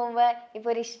കോളേജിലൊക്കെ പോകുമ്പോ ഇപ്പൊ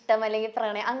ഒരു ഇഷ്ടം അല്ലെങ്കിൽ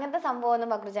പ്രണയം അങ്ങനത്തെ സംഭവം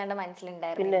ഒന്നും പക്രുചാന്റെ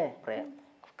മനസ്സിലുണ്ടായിരുന്നു? പിന്നെ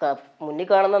മുന്നിൽ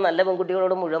കാണുന്ന നല്ല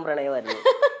പെൺകുട്ടികളോട് മുഴുവൻ പ്രണയമായിരുന്നു.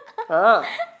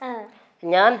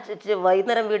 ഞാൻ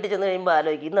വൈകുന്നേരം വീട്ടിൽ ചെന്ന് കഴിയുമ്പോൾ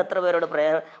ആലോചിക്കും, ഇന്ന് എത്ര പേരോട്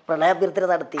പ്രണയാഭ്യർത്ഥന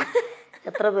നടത്തി,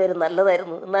 എത്ര പേര്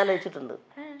നല്ലതായിരുന്നു എന്നാലോചിച്ചിട്ടുണ്ട്.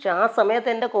 പക്ഷെ ആ സമയത്ത്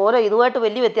എൻ്റെ കോലം ഇതുമായിട്ട്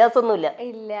വലിയ വ്യത്യാസമൊന്നുമില്ല.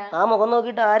 ആ മുഖം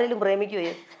നോക്കിയിട്ട് ആരെങ്കിലും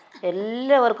പ്രേമിക്കുകയോ?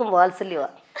 എല്ലാവർക്കും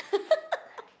വാത്സല്യമാണ്.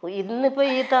 ഇന്നിപ്പോ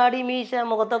ഈ താടി മീശ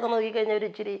മുഖത്തൊക്കെ നോക്കിക്കഴിഞ്ഞാൽ ഒരു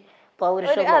ഇച്ചിരി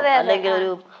പൗരുഷം അല്ലെങ്കിൽ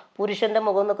ഒരു പുരുഷന്റെ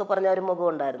മുഖം എന്നൊക്കെ പറഞ്ഞ ഒരു മുഖം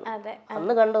ഉണ്ടായിരുന്നു.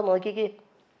 അന്ന് കണ്ടോ നോക്കിക്ക്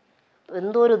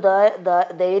എന്തോ ഒരു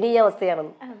ദയനീയ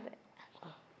അവസ്ഥയാണെന്ന്.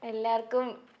 എല്ലാവർക്കും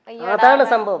അതാണ്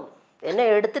സംഭവം. എന്നെ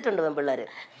എടുത്തിട്ടുണ്ട് പെൺപിള്ളേര്,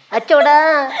 അച്ചോടാ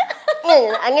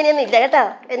അങ്ങനെയൊന്നും ഇല്ല കേട്ടാ,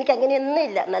 എനിക്ക് അങ്ങനെയൊന്നും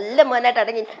ഇല്ല, നല്ല മോനായിട്ട്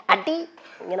അടങ്ങി അടി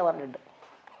ഇങ്ങനെ പറഞ്ഞിട്ടുണ്ട്.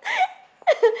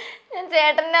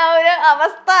 ചേട്ടന്റെ ആ ഒരു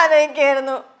അവസ്ഥ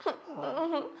ആലോചിക്കായിരുന്നു.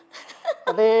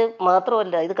 അത്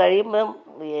മാത്രമല്ല, ഇത് കഴിയുമ്പം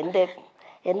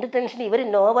എൻ്റെ ടെൻഷൻ ഇവര്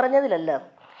നോ പറഞ്ഞതിലല്ല,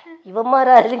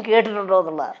 ഇവന്മാരാരും കേട്ടിട്ടുണ്ടോ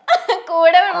എന്നുള്ള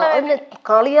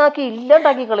കളിയാക്കി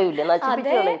ഇല്ലാണ്ടാക്കി കളയൂല,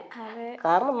 നശിപ്പിച്ച് കളയും.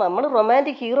 കാരണം നമ്മൾ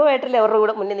റൊമാൻറ്റിക് ഹീറോ ആയിട്ടല്ലേ അവരുടെ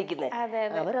കൂടെ മുന്നിൽ നിൽക്കുന്നത്.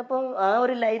 അവരപ്പം ആ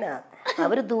ഒരു ലൈനാ.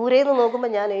 അവർ ദൂരേന്ന്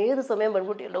നോക്കുമ്പോൾ ഞാൻ ഏത് സമയം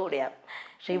പെൺകുട്ടികളുടെ കൂടെയാണ്.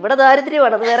 പക്ഷെ ഇവിടെ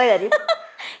ദാരിദ്ര്യമാണ്, അത് വേറെ കാര്യം.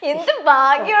 എന്ത്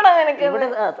ഭാഗ്യമാണോ നിനക്ക്. ഇവിടെ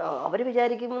അവർ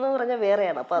വിചാരിക്കുമെന്ന് പറഞ്ഞാൽ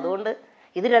വേറെയാണ്. അപ്പം അതുകൊണ്ട്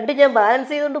ഇത് രണ്ടും ഞാൻ ബാലൻസ്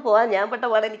ചെയ്തുകൊണ്ട് പോവാൻ ഞാൻ പെട്ട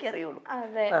പാടെ എനിക്ക് അറിയുള്ളൂ.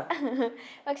 അതെ.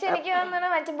 പക്ഷെ എനിക്ക് തോന്നുന്നു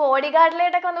മറ്റേ ബോഡി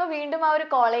ഗാർഡിലായിട്ടൊക്കെ വന്നപ്പോൾ വീണ്ടും ആ ഒരു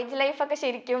കോളേജ് ലൈഫൊക്കെ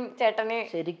ശരിക്കും ചേട്ടന്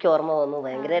ശരിക്കും ഓർമ്മ വന്നു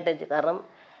ഭയങ്കരമായിട്ട്. കാരണം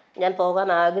ഞാൻ പോകാൻ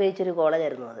ആഗ്രഹിച്ചൊരു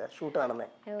കോളേജായിരുന്നു അത് ഷൂട്ട്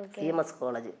നടന്നത്, CMS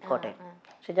കോളേജ് കോട്ടയം.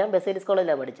 പക്ഷെ ഞാൻ ബസേലിസ്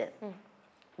കോളേജിലാണ് പഠിച്ചത്.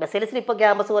 ബസേലിസിൽ ഇപ്പോൾ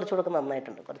ക്യാമ്പസ് കുറച്ചുകൂടെ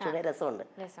നന്നായിട്ടുണ്ട്, കുറച്ചുകൂടെ രസമുണ്ട്.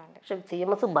 പക്ഷെ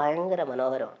CMS ഭയങ്കര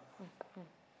മനോഹരമാണ്.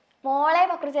 മോളെ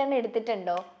പക്രു ചേട്ടൻ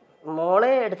എടുത്തിട്ടുണ്ടോ?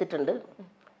 മോളെ എടുത്തിട്ടുണ്ട്.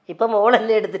 ഇപ്പൊ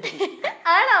മോളല്ലേ എടുത്തിട്ടുണ്ട്.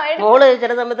 മോള്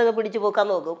ചില സമയത്തൊക്കെ പിടിച്ചു പോക്കാൻ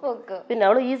നോക്കും, പിന്നെ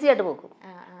അവള് ഈസി ആയിട്ട് പോക്കും.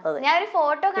 അതെ.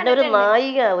 പിന്നെ ഒരു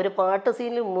നായിക ഒരു പാട്ട്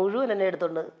സീനിൽ മുഴുവൻ എന്നെ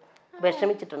എടുത്തോണ്ട്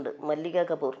വിഷമിച്ചിട്ടുണ്ട്. മല്ലിക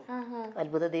കപൂർ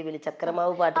അത്ഭുത ദ്വീപിൽ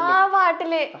ചക്രമാവ്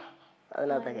പാട്ടില്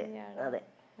അതിനകത്തൊക്കെ. അതെ.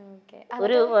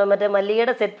 ഒരു മറ്റേ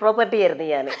മല്ലികയുടെ സെറ്റ് പ്രോപ്പർട്ടി ആയിരുന്നു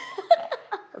ഞാൻ.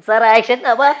 സാർ ആക്ഷൻ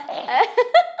അപ്പൊ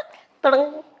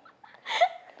തുടങ്ങും.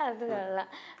 അത് കൊള്ളാം.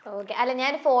 ഓക്കെ. അല്ല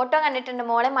ഞാൻ ഫോട്ടോ കണ്ടിട്ടുണ്ട്,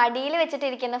 മോളെ മടിയിൽ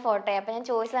വെച്ചിട്ടിരിക്കുന്ന ഫോട്ടോ. അപ്പൊ ഞാൻ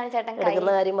ചോദിച്ചതാണ് ചേട്ടൻ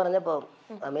കിടക്കുന്ന കാര്യം പറഞ്ഞപ്പോ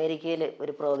അമേരിക്കയിൽ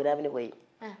ഒരു പ്രോഗ്രാമിന് പോയി.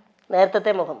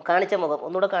 നേരത്തെ മുഖം കാണിച്ച മുഖം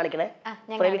ഒന്നുകൂടെ കാണിക്കണേ.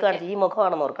 കാണിച്ചു ഈ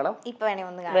മുഖമാണെന്ന് ഓർക്കണം. ഇപ്പൊ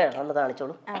ഒന്ന്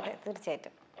കാണിച്ചോളൂ. അതെ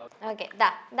തീർച്ചയായിട്ടും. ഓക്കെ,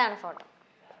 ഇതാണ് ഫോട്ടോ.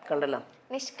 കണ്ടല്ലോ,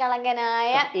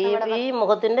 നിഷ്കളങ്കനായ ഈ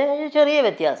മുഖത്തിന്റെ ചെറിയ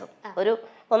വ്യത്യാസം. ഒരു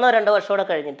 1-2 വർഷം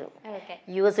കഴിഞ്ഞിട്ട്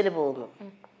US പോകുന്നു.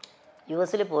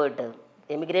 US പോയിട്ട്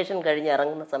എമിഗ്രേഷൻ കഴിഞ്ഞ്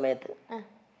ഇറങ്ങുന്ന സമയത്ത്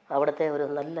അവിടുത്തെ ഒരു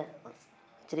നല്ല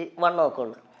ഇച്ചിരി വണ്ണമൊക്കെ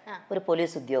ഉള്ള ഒരു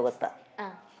പോലീസ് ഉദ്യോഗസ്ഥ,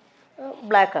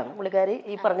 ബ്ലാക്കാണ് പുള്ളിക്കാരി.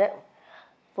 ഈ പറഞ്ഞ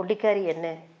പുള്ളിക്കാരി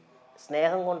എന്നെ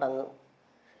സ്നേഹം കൊണ്ട് അങ്ങ്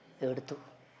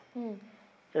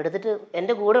എടുത്തിട്ട്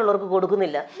എൻ്റെ കൂടെ ഉള്ളവർക്ക്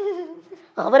കൊടുക്കുന്നില്ല.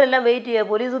 അവരെല്ലാം വെയിറ്റ് ചെയ്യുക,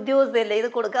 പോലീസ് ഉദ്യോഗസ്ഥയല്ലേ, ഇത്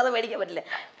കൊടുക്കാതെ മേടിക്കാൻ പറ്റില്ല.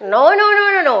 No no no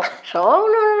no no show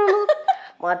no no no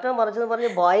മാറ്റം മറിച്ചെന്ന്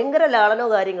പറഞ്ഞ് ഭയങ്കര ലാളനോ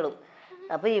കാര്യങ്ങളും.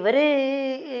 അപ്പം ഇവർ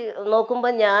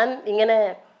നോക്കുമ്പോൾ ഞാൻ ഇങ്ങനെ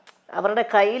അവരുടെ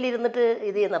കയ്യിലിരുന്നിട്ട്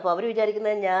ഇത് ചെയ്യുന്നു. അപ്പോൾ അവർ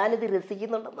വിചാരിക്കുന്നത് ഞാനിത്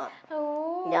രസിക്കുന്നുണ്ടെന്നാണ്.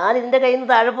 ഞാനിതിൻ്റെ കയ്യിൽ നിന്ന്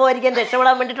താഴെ പോകാതിരിക്കാൻ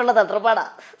രക്ഷപ്പെടാൻ വേണ്ടിയിട്ടുള്ള തന്ത്രപ്പാടാ.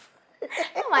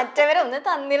 മറ്റവരൊന്ന്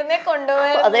തന്നിരുന്നേ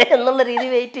കൊണ്ടുപോയി അതെ എന്നുള്ള രീതി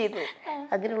വെയിറ്റ് ചെയ്യുന്നു.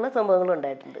 അങ്ങനെയുള്ള സംഭവങ്ങൾ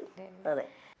ഉണ്ടായിട്ടുണ്ട്. അതെ.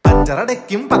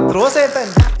 അഞ്ചറടയ്ക്കും പത്രോസേട്ടൻ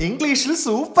ഇംഗ്ലീഷിൽ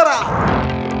സൂപ്പറാ.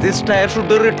 This tire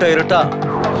should retire ta.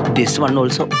 This one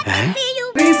also.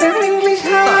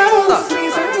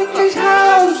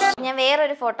 ഞാൻ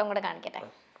വേറൊരു ഫോട്ടോ കൂടെ കാണിക്കട്ടെ.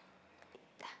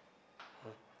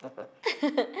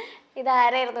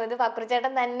 ഇതാരായിരുന്നു? ഇത് പക്രു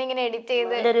ചേട്ടൻ തന്നെ ഇങ്ങനെ എഡിറ്റ്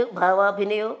ചെയ്ത് ഒരു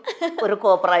ഭാവാഭിനയവും ഒരു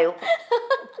കോപ്രായവും.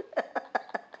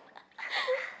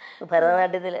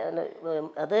 ഭരതനാട്യത്തിൽ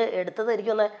അത് എടുത്തത്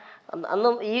എനിക്കൊന്ന്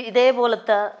അന്നും ഈ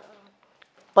ഇതേപോലത്തെ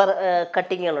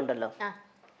കട്ടിങ്ങുകളുണ്ടല്ലോ,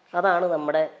 അതാണ്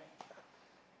നമ്മുടെ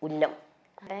ഉന്നം.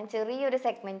 ഞാൻ ചെറിയൊരു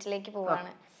സെഗ്മെന്റിലേക്ക്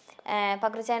പോവാണ്.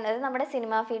 പക്രു ചേട്ടൻ, അത് നമ്മുടെ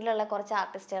സിനിമാ ഫീൽഡിലുള്ള കുറച്ച്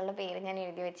ആർട്ടിസ്റ്റുകളുടെ പേര് ഞാൻ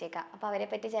എഴുതി വെച്ചേക്കാം. അപ്പൊ അവരെ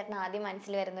പറ്റി ചേട്ടൻ ആദ്യം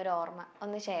മനസ്സിൽ വരുന്ന ഒരു ഓർമ്മ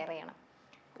ഒന്ന് ഷെയർ ചെയ്യണം.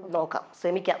 നോക്കാം,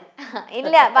 ശ്രമിക്കാം.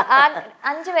 ഇല്ല,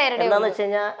 5 പേരുടെ എന്താന്ന് വെച്ച്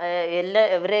കഴിഞ്ഞാൽ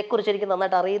ഇവരെ കുറിച്ച് എനിക്ക്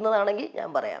നന്നായിട്ട് അറിയുന്നതാണെങ്കിൽ ഞാൻ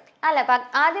പറയാം. അല്ല,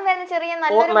 ആദ്യം വരുന്ന ചെറിയ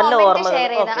നല്ല ഓർമ്മ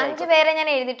ഷെയർ ചെയ്ത 5 പേരെ ഞാൻ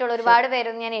എഴുതിയിട്ടുള്ളൂ. ഒരുപാട്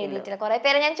പേരൊന്നും ഞാൻ എഴുതിയിട്ടില്ല. കുറെ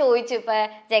പേരെ ഞാൻ ചോദിച്ചു. ഇപ്പൊ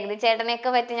ജഗതി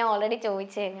ചേട്ടനെയൊക്കെ പറ്റി ഞാൻ ഓൾറെഡി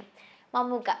ചോദിച്ചു കഴിഞ്ഞു.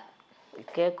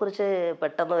 മമ്മൂക്കയെ കുറിച്ച്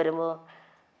പെട്ടെന്ന് വരുമ്പോ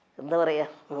എന്താ പറയാ,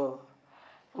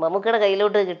 മമ്മൂക്കയുടെ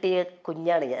കയ്യിലോട്ട് കിട്ടിയ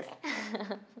കുഞ്ഞാണ് ഞാൻ.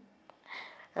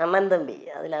 അണ്ണൻ തമ്പി,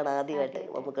 അതിലാണ് ആദ്യമായിട്ട്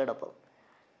മമ്മൂക്കയുടെ ഒപ്പം.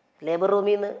 ലേബർ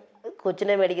റൂമിൽ നിന്ന്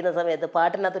കൊച്ചിനെ മേടിക്കുന്ന സമയത്ത്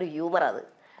പാട്ടിനകത്തൊരു ഹ്യൂമർ, അത്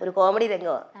ഒരു കോമഡി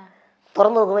രംഗമാണ്.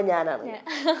 തുറന്നു നോക്കുമ്പോൾ ഞാനാണ്.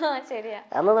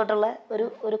 അന്ന് തൊട്ടുള്ള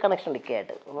ഒരു കണക്ഷൻ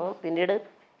ഇരിക്കുകയായിട്ട്. പിന്നീട്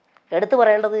എടുത്തു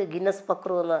പറയേണ്ടത് ഗിന്നസ്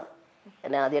പക്രു എന്ന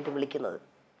എന്നെ ആദ്യമായിട്ട് വിളിക്കുന്നത്,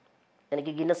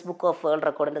 എനിക്ക് Guinness book of world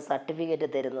റെക്കോർഡിൻ്റെ certificate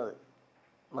തരുന്നത്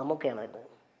മമ്മൂക്കയാണ് വരുന്നത്.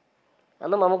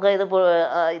 അന്ന് മമ്മൂക്ക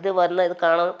ഇത്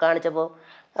കാണിച്ചപ്പോൾ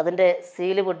അതിൻ്റെ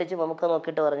സീല് പൊട്ടിച്ച് മമ്മൂക്ക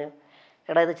നോക്കിയിട്ട് പറഞ്ഞു,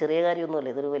 എടാ ഇത് ചെറിയ കാര്യമൊന്നുമല്ല,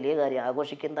 ഇതൊരു വലിയ കാര്യം,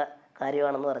 ആഘോഷിക്കേണ്ട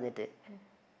കാര്യമാണെന്ന് പറഞ്ഞിട്ട്.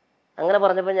 അങ്ങനെ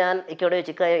പറഞ്ഞപ്പോൾ ഞാൻ ഇക്കോടെ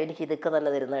ചിക്കായ എനിക്ക് ഇതൊക്കെ തന്നെ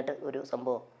തരുന്നതായിട്ട് ഒരു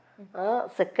സംഭവം. ആ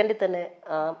സെക്കൻഡിൽ തന്നെ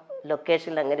ആ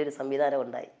ലൊക്കേഷനിൽ അങ്ങനെ ഒരു സംവിധാനം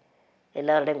ഉണ്ടായി.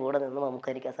 എല്ലാവരുടെയും കൂടെ നിന്ന് നമുക്ക്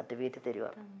എനിക്ക് ആ സർട്ടിഫിക്കറ്റ്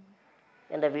തരുവാണ്.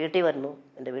 എൻ്റെ വീട്ടിൽ വന്നു,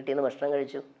 എൻ്റെ വീട്ടിൽ നിന്ന് ഭക്ഷണം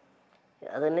കഴിച്ചു.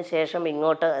 അതിന് ശേഷം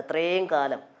ഇങ്ങോട്ട് എത്രയും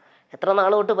കാലം, എത്ര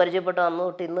നാൾ തൊട്ട് പരിചയപ്പെട്ടു, അന്ന്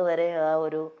തൊട്ട് ഇന്ന് വരെ ആ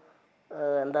ഒരു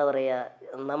എന്താ പറയുക,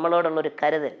 നമ്മളോടുള്ളൊരു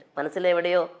കരുതൽ,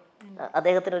 മനസ്സിലെവിടെയോ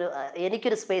അദ്ദേഹത്തിനൊരു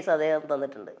എനിക്കൊരു സ്പേസ് അദ്ദേഹം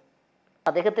തന്നിട്ടുണ്ട്.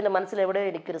 അദ്ദേഹത്തിൻ്റെ മനസ്സിലെവിടെയോ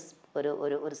എനിക്കൊരു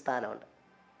ഒരു സ്ഥാനമുണ്ട്.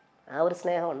 ആ ഒരു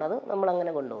സ്നേഹമുണ്ട്, അത്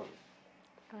നമ്മളങ്ങനെ കൊണ്ടുപോകും.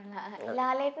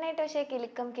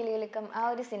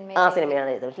 ആ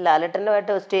സിനിമയാണ് ഇത്.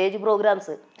 ലാലേട്ടനുമായിട്ട് സ്റ്റേജ്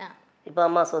പ്രോഗ്രാംസ് ഇപ്പം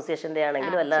അമ്മ അസോസിയേഷൻ്റെ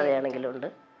ആണെങ്കിലും അല്ലാതെ ആണെങ്കിലും ഉണ്ട്.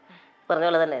 പറഞ്ഞ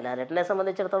പോലെ തന്നെ ലാലേട്ടനെ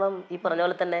സംബന്ധിച്ചിടത്തോളം ഈ പറഞ്ഞ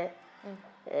പോലെ തന്നെ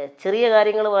ചെറിയ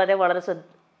കാര്യങ്ങൾ വളരെ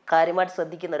കാര്യമായിട്ട്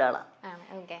ശ്രദ്ധിക്കുന്ന ഒരാളാണ്.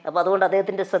 അപ്പോൾ അതുകൊണ്ട്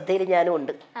അദ്ദേഹത്തിൻ്റെ ശ്രദ്ധയിൽ ഞാനും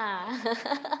ഉണ്ട്.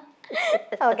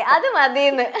 ഓക്കെ, അത്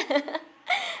മതിയെന്ന്.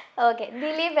 ഓക്കെ,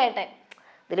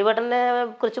 ദിലീപേട്ടനെ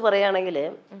കുറിച്ച് പറയുകയാണെങ്കിൽ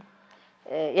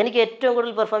എനിക്ക് ഏറ്റവും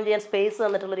കൂടുതൽ പെർഫോം ചെയ്യാൻ സ്പേസ്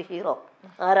തന്നിട്ടുള്ളൊരു ഹീറോ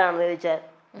ആരാണെന്ന് ചോദിച്ചാൽ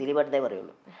ദിലീപേട്ടനെ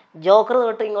പറയുള്ളൂ. ജോക്കർ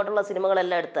തൊട്ട് ഇങ്ങോട്ടുള്ള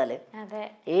സിനിമകളെല്ലാം എടുത്താൽ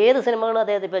ഏത് സിനിമകളും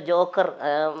അദ്ദേഹത്തെ ഇപ്പോൾ ജോക്കർ,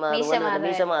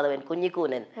 മീശ മാധവൻ,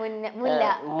 കുഞ്ഞിക്കൂനൻ,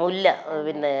 മുല്ല,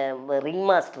 പിന്നെ റിംഗ്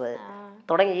മാസ്റ്റർ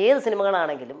തുടങ്ങിയ ഏത്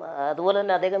സിനിമകളാണെങ്കിലും, അതുപോലെ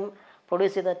തന്നെ അദ്ദേഹം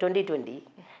പ്രൊഡ്യൂസ് ചെയ്ത 2020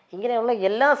 ഇങ്ങനെയുള്ള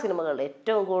എല്ലാ സിനിമകളിലും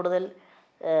ഏറ്റവും കൂടുതൽ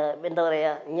എന്താ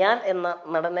പറയുക, ഞാൻ എന്ന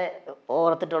നടനെ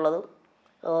ഓർത്തിട്ടുള്ളതും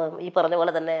ഈ പറഞ്ഞ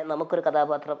പോലെ തന്നെ നമുക്കൊരു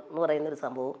കഥാപാത്രം എന്ന് പറയുന്നൊരു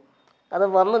സംഭവം അത്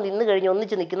വന്ന് നിന്ന് കഴിഞ്ഞ്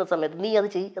ഒന്നിച്ച് നിൽക്കുന്ന സമയത്ത് നീ അത്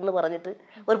ചെയ്യ് എന്ന് പറഞ്ഞിട്ട്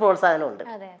ഒരു പ്രോത്സാഹനമുണ്ട്.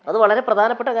 അത് വളരെ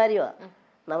പ്രധാനപ്പെട്ട കാര്യമാണ്.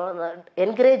 നമ്മൾ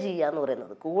എൻകറേജ് ചെയ്യുക എന്ന്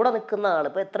പറയുന്നത്, കൂടെ നിൽക്കുന്ന ആൾ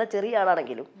ഇപ്പോൾ എത്ര ചെറിയ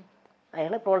ആളാണെങ്കിലും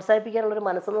അയാളെ പ്രോത്സാഹിപ്പിക്കാനുള്ളൊരു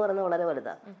മനസ്സെന്ന് പറയുന്നത് വളരെ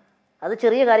വലുതാണ്. അത്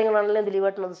ചെറിയ കാര്യങ്ങളാണെങ്കിലും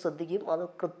ദിലീപേട്ടൻ അത് ശ്രദ്ധിക്കും. അത്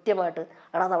കൃത്യമായിട്ട്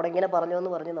അത് അവിടെ ഇങ്ങനെ പറഞ്ഞു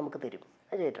എന്ന് പറഞ്ഞ് നമുക്ക് തരും.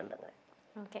 അത് ചെയ്തിട്ടുണ്ട്. അങ്ങനെ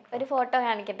ഒരു ഫോട്ടോ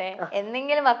കാണിക്കട്ടെ,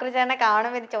 എന്തെങ്കിലും പക്രുചേട്ടനെ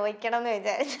കാണുമ്പോൾ ചോദിക്കണം എന്ന്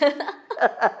വിചാരിച്ചു.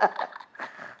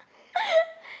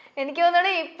 എനിക്ക്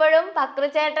തോന്നുന്നു ഇപ്പോഴും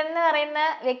പക്രുചേട്ടൻ എന്ന് പറയുന്ന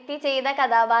വ്യക്തി ചെയ്ത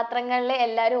കഥാപാത്രങ്ങളിൽ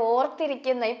എല്ലാവരും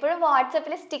ഓർത്തിരിക്കുന്ന, ഇപ്പോഴും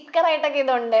വാട്സപ്പിൽ സ്റ്റിക്കർ ആയിട്ടൊക്കെ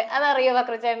ഇതുണ്ട്. അതറിയോ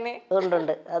പക്രുചേട്ടന്?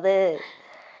 ഉണ്ട്. അത്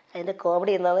അതിന്റെ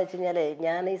കോമഡി എന്താണെന്ന് വെച്ച് കഴിഞ്ഞാൽ,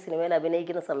 ഞാൻ ഈ സിനിമയിൽ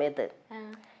അഭിനയിക്കുന്ന സമയത്ത്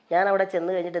ഞാൻ അവിടെ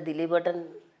ചെന്ന് കഴിഞ്ഞിട്ട് ദിലീപേട്ടൻ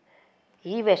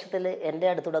ഈ വേഷത്തിൽ എൻ്റെ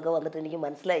അടുത്തൂടെയൊക്കെ വന്നിട്ട് എനിക്ക്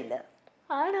മനസ്സിലായില്ല.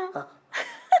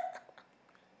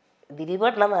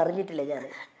 ദിലീപേട്ടനാന്ന് അറിഞ്ഞിട്ടില്ല ഞാൻ.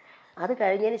 അത്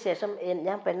കഴിഞ്ഞതിന് ശേഷം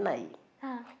ഞാൻ പെണ്ണായി.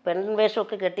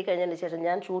 വേഷമൊക്കെ കെട്ടിക്കഴിഞ്ഞതിന് ശേഷം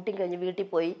ഞാൻ ഷൂട്ടിങ് കഴിഞ്ഞ് വീട്ടിൽ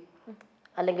പോയി,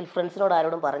 അല്ലെങ്കിൽ ഫ്രണ്ട്സിനോട്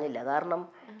ആരോടും പറഞ്ഞില്ല. കാരണം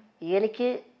എനിക്ക്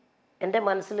എൻ്റെ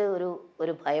മനസ്സിൽ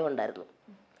ഒരു ഭയം ഉണ്ടായിരുന്നു,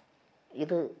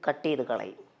 ഇത് കട്ട് ചെയ്ത്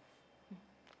കളയും.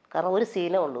 കാരണം ഒരു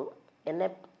സീനേ ഉള്ളൂ.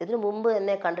 ഇതിനു മുമ്പ്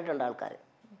എന്നെ കണ്ടിട്ടുണ്ട് ആൾക്കാർ.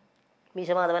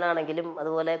 മീശമാധവനാണെങ്കിലും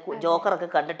അതുപോലെ ജോക്കറൊക്കെ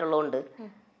കണ്ടിട്ടുള്ളതുകൊണ്ട്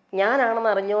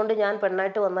ഞാനാണെന്ന് അറിഞ്ഞുകൊണ്ട് ഞാൻ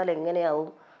പെണ്ണായിട്ട് വന്നാൽ എങ്ങനെയാവും,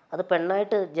 അത്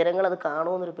പെണ്ണായിട്ട് ജനങ്ങളത്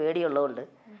കാണുമെന്നൊരു പേടിയുള്ളതുകൊണ്ട്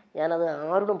ഞാനത്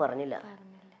ആരോടും പറഞ്ഞില്ല.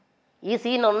 ഈ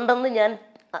സീൻ ഉണ്ടെന്ന് ഞാൻ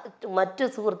മറ്റു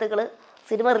സുഹൃത്തുക്കൾ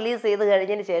സിനിമ റിലീസ് ചെയ്ത്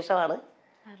കഴിഞ്ഞതിന് ശേഷമാണ്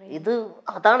ഇത്.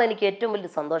 അതാണ് എനിക്ക് ഏറ്റവും വലിയ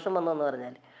സന്തോഷം വന്നതെന്ന്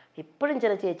പറഞ്ഞാൽ, ഇപ്പോഴും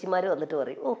ചില ചേച്ചിമാർ വന്നിട്ട്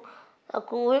പറയും, ഓ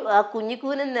ആ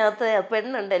കുഞ്ഞിക്കൂനകത്ത്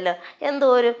പെണ്ണുണ്ടല്ലോ,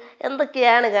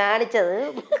 എന്തൊക്കെയാണ് കാണിച്ചത്,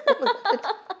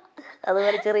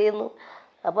 അതുപോലെ ചെറിയുന്നു.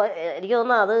 അപ്പോൾ എനിക്ക്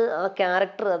തോന്നുന്നു അത് ആ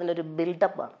ക്യാരക്ടർ അതിനൊരു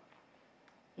ബിൽഡപ്പാണ്.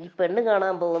 ഈ പെണ്ണ്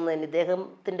കാണാൻ പോകുന്നതിന്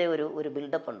ഇദ്ദേഹത്തിൻ്റെ ഒരു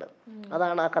ബിൽഡപ്പ് ഉണ്ട്.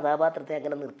 അതാണ് ആ കഥാപാത്രത്തെ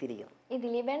അങ്ങനെ നിർത്തിയിരിക്കുന്നത്.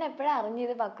 ദിലീപേട്ടൻ എപ്പോഴാണ്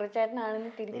അറിഞ്ഞത് പക്രുചേട്ടനാണെന്ന്?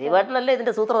 ദിലീപേട്ടനല്ലേ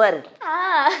ഇതിന്റെ സൂത്രധാരൻ.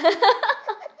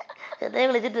 എന്നെ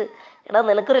വിളിച്ചിട്ട്, എടാ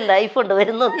നിനക്കൊരു ലൈഫുണ്ട്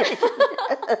വരുന്നു.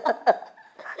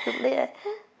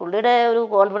 പുള്ളിയുടെ ഒരു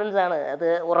കോൺഫിഡൻസ് ആണ്, അത്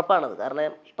ഉറപ്പാണത്. കാരണം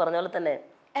ഈ പറഞ്ഞ പോലെ തന്നെ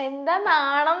എന്താ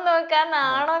നാണം നോക്കാൻ,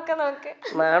 നാണമൊക്കെ നോക്ക്.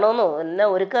 നാണോന്നോ എന്നെ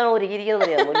ഒരുക്കിയിരിക്കുന്നത്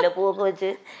അറിയാം. മുല്ലപ്പൂവൊക്കെ വെച്ച്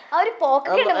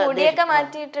മുടിയൊക്കെ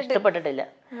മാറ്റിയിട്ട് ഇഷ്ടപ്പെട്ടിട്ടില്ല.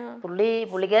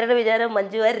 പുള്ളിക്കാരുടെ വിചാരം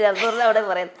മഞ്ജുവാരി അവിടെ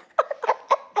പറയുന്നത്.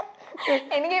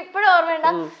 എനിക്ക് ഇപ്പോഴും ഓർമ്മയുണ്ട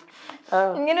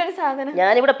ഇങ്ങനെ ഒരു സാധനം.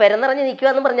 ഞാനിവിടെ പെരന്നിറങ്ങി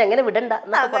നിൽക്കുവാന്ന് പറഞ്ഞ് അങ്ങനെ വിടണ്ട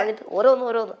എന്നൊക്കെ പറഞ്ഞിട്ട്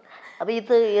ഓരോന്ന്. അപ്പൊ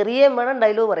ഇത് എറിയേം വേണം,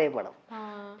 ഡയലോഗ് പറയും വേണം,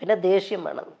 പിന്നെ ദേഷ്യം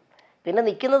വേണം, പിന്നെ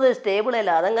നിൽക്കുന്നത് സ്റ്റേബിൾ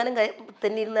അല്ല. അതെങ്ങാനും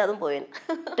തെന്നിരുന്ന അതും പോയേൻ.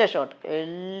 ഒറ്റ ഷോട്ട്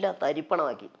എല്ലാം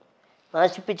തരിപ്പണമാക്കി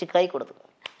നാശിപ്പിച്ച് കൈ കൊടുത്തു.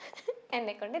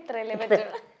 എന്നെ കൊണ്ട് ഇത്രയല്ലേ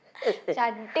പറ്റുള്ളൂ.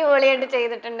 അടിപൊളിയായിട്ട്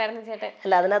ചെയ്തിട്ടുണ്ടായിരുന്നു ചേട്ടൻ.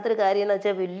 അല്ല, അതിനകത്തൊരു കാര്യം എന്ന്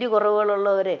വെച്ചാൽ വലിയ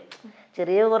കുറവുകളുള്ളവരെ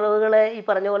ചെറിയ കുറവുകളെ ഈ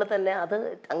പറഞ്ഞ പോലെ തന്നെ അത്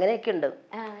അങ്ങനെയൊക്കെ ഉണ്ട്.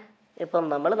 ഇപ്പം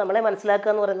നമ്മളെ മനസ്സിലാക്കുക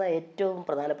എന്ന് പറയുന്ന ഏറ്റവും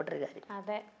പ്രധാനപ്പെട്ട ഒരു കാര്യം.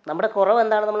 നമ്മുടെ കുറവ്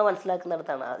എന്താണ് നമ്മൾ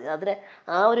മനസ്സിലാക്കുന്നിടത്താണ്. അതിനെ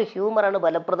ആ ഒരു ഹ്യൂമറാണ്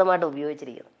ഫലപ്രദമായിട്ട്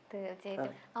ഉപയോഗിച്ചിരിക്കുന്നത്.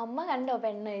 തീർച്ചയായിട്ടും. അമ്മ കണ്ടോ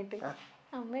പെണ്ണായിട്ട്?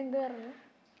 അമ്മ എന്ത് പറഞ്ഞു?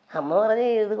 അമ്മ പറഞ്ഞ്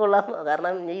ഇത് കൊള്ളാം.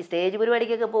 കാരണം ഈ സ്റ്റേജ്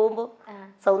പരിപാടിക്കൊക്കെ പോകുമ്പോൾ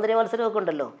സൗന്ദര്യ മത്സരമൊക്കെ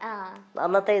ഉണ്ടല്ലോ,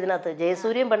 അന്നത്തെ ഇതിനകത്ത്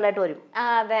ജയസൂര്യൻ പെണ്ണായിട്ട് വരും.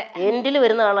 എൻഡിൽ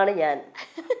വരുന്ന ആളാണ് ഞാൻ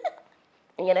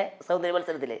ഇങ്ങനെ സൗന്ദര്യ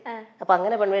മത്സരത്തില്. അപ്പൊ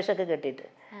അങ്ങനെ പെൺവേഷമൊക്കെ കെട്ടിയിട്ട്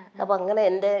അപ്പൊ അങ്ങനെ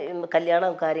എൻ്റെ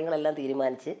കല്യാണം കാര്യങ്ങളെല്ലാം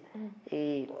തീരുമാനിച്ച് ഈ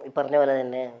പറഞ്ഞ പോലെ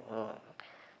തന്നെ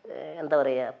എന്താ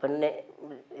പറയുക, പെണ്ണെ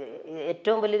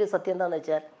ഏറ്റവും വലിയൊരു സത്യം എന്താണെന്ന്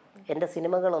വെച്ചാൽ എൻ്റെ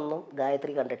സിനിമകളൊന്നും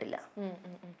ഗായത്രി കണ്ടിട്ടില്ല.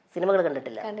 സിനിമകൾ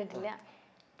കണ്ടിട്ടില്ല.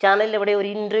 ചാനലിൽ എവിടെ ഒരു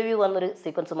ഇൻ്റർവ്യൂ വന്നൊരു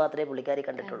സീക്വൻസ് മാത്രമേ പുള്ളിക്കാരി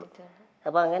കണ്ടിട്ടുള്ളൂ.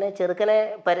 അപ്പോൾ അങ്ങനെ ചെറുക്കനെ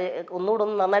ഒന്നുകൂടെ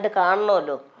ഒന്ന് നന്നായിട്ട്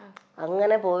കാണണമല്ലോ.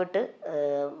 അങ്ങനെ പോയിട്ട്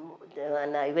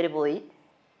ഇവർ പോയി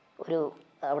ഒരു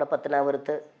അവിടെ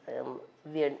പത്തനാപുരത്ത്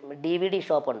DVD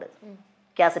ഷോപ്പുണ്ട്,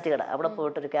 കാസറ്റ് കട. അവിടെ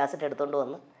പോയിട്ടൊരു കാസറ്റ് എടുത്തുകൊണ്ട്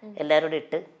വന്ന് എല്ലാവരോടും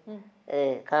ഇട്ട്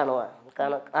കാണുക.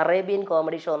 അറേബ്യൻ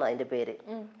കോമഡി ഷോ എന്നാണ് അതിൻ്റെ പേര്.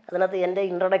 അതിനകത്ത് എൻ്റെ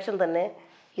ഇൻട്രൊഡക്ഷൻ തന്നെ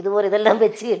ഇതുപോലെ ഇതെല്ലാം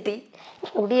വെച്ച് കെട്ടി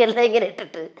മുടിയെല്ലാം ഇങ്ങനെ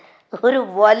ഇട്ടിട്ട് ഒരു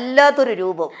വല്ലാത്തൊരു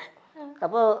രൂപം.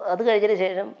 അപ്പോൾ അത് കഴിഞ്ഞതിന്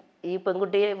ശേഷം ഈ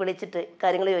പെൺകുട്ടിയെ വിളിച്ചിട്ട്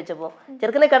കാര്യങ്ങൾ ചോദിച്ചപ്പോൾ,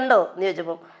 ചെറുക്കനെ കണ്ടോ എന്ന്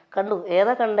ചോദിച്ചപ്പോൾ, കണ്ടു.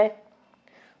 ഏതാ കണ്ടേ?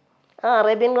 ആ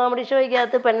അറേബ്യൻ കോമഡി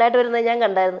ഷോയ്ക്കകത്ത് പെണ്ണായിട്ട് വരുന്നത് ഞാൻ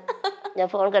കണ്ടായിരുന്നു. ഞാൻ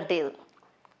ഫോൺ കട്ട് ചെയ്തു.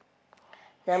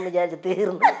 ഞാൻ വിചാരിച്ചു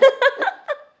തീർന്നു.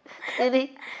 ഇത്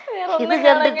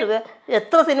കണ്ടിട്ട്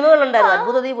എത്ര സിനിമകളുണ്ടായിരുന്നു.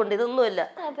 അത്ഭുത ദ്വീപുണ്ട്, ഇതൊന്നുമില്ല.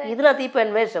 ഇതിനകത്ത് ഈ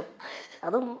പെൺവേഷം,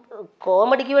 അതും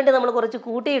കോമഡിക്ക് വേണ്ടി നമ്മൾ കുറച്ച്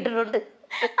കൂട്ടിയിട്ടിട്ടുണ്ട്.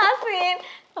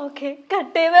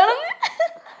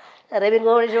 അറേബ്യൻ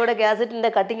കോമഡി ഷോയുടെ കാസറ്റിന്റെ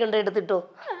കട്ടിങ് കൊണ്ട് എടുത്തിട്ടോ,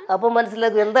 അപ്പം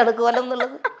മനസ്സിലാക്കും എന്താണ് കോലം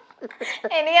എന്നുള്ളത്.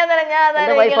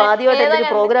 എന്റെ വൈഫ് ആദ്യമായിട്ട് എന്തൊരു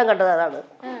പ്രോഗ്രാം കണ്ടത് അതാണ്.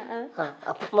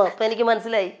 അപ്പൊ എനിക്ക്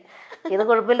മനസ്സിലായി ഇത്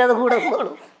കുഴപ്പമില്ലാതെ കൂടെ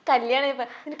വന്നോളൂ.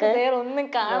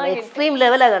 എക്സ്ട്രീം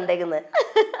ലെവലാ കണ്ടേക്കുന്നത്.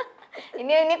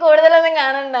 ഇനി കൂടുതലൊന്നും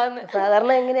കാണണ്ടാന്ന്.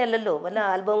 സാധാരണ എങ്ങനെയല്ലല്ലോ, വല്ല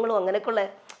ആൽബങ്ങളും അങ്ങനെയൊക്കെയുള്ള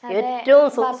ഏറ്റവും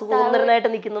സുന്ദരനായിട്ട്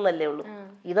നിൽക്കുന്നതല്ലേ ഉള്ളൂ.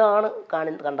 ഇതാണ്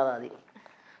കണ്ടത് ആദ്യം.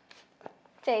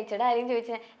 ചേച്ചിയുടെ കാര്യം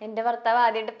ചോദിച്ചാൽ എന്റെ ഭർത്താവ്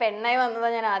ആദ്യമായിട്ട് പെണ്ണായി വന്നതാ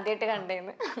ഞാൻ ആദ്യമായിട്ട്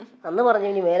കണ്ടേന്ന്. അന്ന് പറഞ്ഞു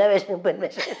ഇനി മേലാവേഷം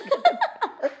പെൺവേഷം.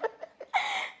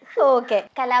 ഓക്കെ,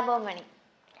 കലാഭവൻ മണി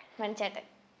മണിച്ചേട്ടൻ.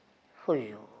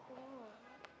 അയ്യോ,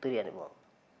 ഒത്തിരി അനുഭവം.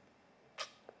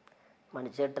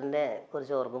 മണിച്ചേട്ടൻ്റെ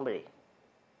കുറിച്ച് ഓർക്കുമ്പോഴേ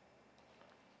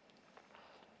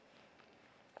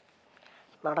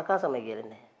നടക്കാൻ സമ്മതിക്കില്ല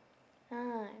എന്നെ.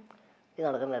 ഇത്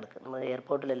നടക്കുന്ന നമ്മൾ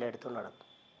എയർപോർട്ടിലെല്ലാം എടുത്തുകൊണ്ട് നടക്കും.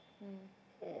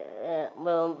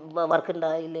 വർക്ക്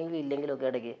ഉണ്ടായില്ലെങ്കിലും ഇല്ലെങ്കിലും ഒക്കെ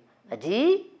ഇടയ്ക്ക് അജി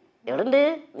എവിടെ ഉണ്ട്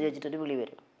എന്ന് ചോദിച്ചിട്ടൊരു വിളി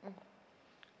വരും.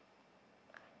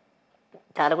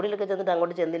 ചാലക്കുടിയിലൊക്കെ ചെന്നിട്ട്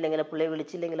അങ്ങോട്ട് ചെന്നില്ലെങ്കിലും പുള്ളിയെ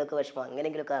വിളിച്ചില്ലെങ്കിലൊക്കെ വിഷമം.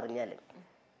 അങ്ങനെയെങ്കിലുമൊക്കെ അറിഞ്ഞാൽ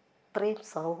ഇത്രയും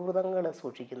സൗഹൃദങ്ങൾ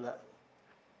സൂക്ഷിക്കുന്ന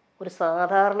ഒരു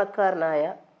സാധാരണക്കാരനായ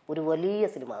ഒരു വലിയ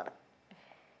സിനിമ നടൻ.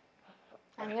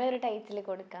 അങ്ങനെ ഒരു ടൈറ്റിൽ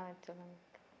കൊടുക്കാൻ പറ്റും.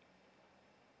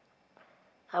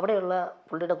 അവിടെയുള്ള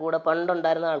പുള്ളിയുടെ കൂടെ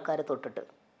പണ്ടുണ്ടായിരുന്ന ആൾക്കാരെ തൊട്ടിട്ട്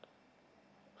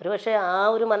ഒരുപക്ഷെ ആ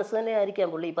ഒരു മനസ്സ് തന്നെ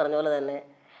ആയിരിക്കാം പുള്ളി ഈ പറഞ്ഞ പോലെ തന്നെ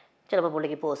ചിലപ്പോൾ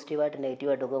പുള്ളിക്ക് പോസിറ്റീവായിട്ട്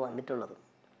നെഗറ്റീവായിട്ടൊക്കെ വന്നിട്ടുള്ളത്.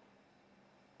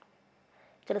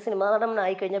 ചില സിനിമാ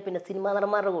നടനായിക്കഴിഞ്ഞാൽ പിന്നെ സിനിമാ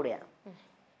നടന്മാരുടെ കൂടെയാണ്.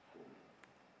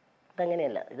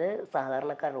 ഇതങ്ങനെയല്ല, ഇത്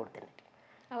സാധാരണക്കാരുടെ കൂടെ തന്നെ.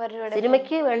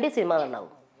 സിനിമയ്ക്ക് വേണ്ടി സിനിമ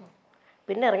നടനാവും.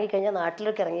 പിന്നെ ഇറങ്ങിക്കഴിഞ്ഞാൽ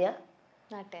നാട്ടിലേക്ക് ഇറങ്ങിയാൽ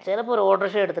ചിലപ്പോൾ ഒരു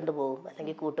ഓട്ടോറിക്ഷ എടുത്തിട്ട് പോകും,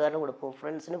 അല്ലെങ്കിൽ കൂട്ടുകാരുടെ കൂടെ പോകും,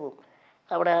 ഫ്രണ്ട്സിന് പോകും.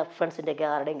 അവിടെ ഫ്രണ്ട്സിൻ്റെയൊക്കെ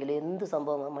ആരുടെയെങ്കിലും എന്ത്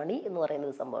സംഭവമാണ് മണി എന്ന്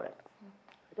പറയുന്നത് സംഭവമാണ്.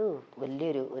 ഒരു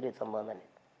വലിയൊരു സംഭവം തന്നെ.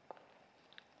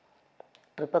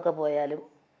 ട്രിപ്പൊക്കെ പോയാലും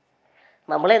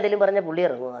നമ്മളെ എന്തെങ്കിലും പറഞ്ഞാൽ പുള്ളി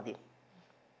ഇറങ്ങും ആദ്യം.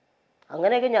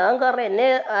 അങ്ങനെയൊക്കെ ഞാൻ കാരണം എന്നെ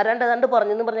ആരാണ്ട്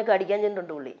പറഞ്ഞെന്നും പറഞ്ഞൊക്കെ അടിക്കാൻ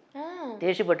ചെന്നിട്ടുണ്ട് പുള്ളി,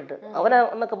 ദേഷ്യപ്പെട്ടിട്ട് അവനാ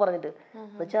എന്നൊക്കെ പറഞ്ഞിട്ട്.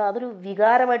 എന്നുവെച്ചാൽ അതൊരു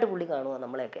വികാരമായിട്ട് പുള്ളി കാണുക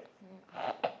നമ്മളെയൊക്കെ.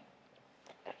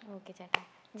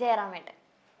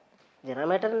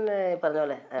 ജയറാമേട്ടൻ പറഞ്ഞ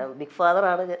പോലെ ബിഗ്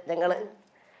ഫാദറാണ് ഞങ്ങള്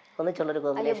ഒന്നിച്ചുള്ളൊരു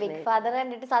കോമ്പിനേഷൻ. ബിഗ് ഫാദർ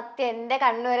കണ്ടിട്ട് സത്യം എന്റെ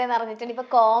കണ്ണുവരെ നിറഞ്ഞിട്ടുണ്ട്. ഇപ്പൊ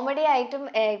കോമഡി ആയിട്ടും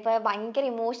ഇപ്പൊ ഭയങ്കര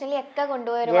ഇമോഷണലി ഒക്കെ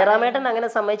കൊണ്ടുപോയി. ജയറാമേട്ടൻ അങ്ങനെ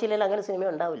സമ്മതിച്ചില്ലെങ്കിൽ അങ്ങനെ സിനിമ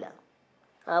ഉണ്ടാവില്ല.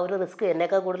 ആ ഒരു റിസ്ക്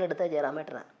എന്നേക്കാൾ കൂടുതൽ എടുത്ത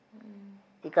ജയറാമേട്ടനാണ്.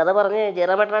 ഈ കഥ പറഞ്ഞ്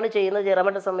ജയറാമേട്ടനാണ് ചെയ്യുന്നത്,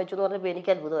 ജയറാമേട്ടൻ സമ്മതിച്ചു എന്ന് പറഞ്ഞപ്പോൾ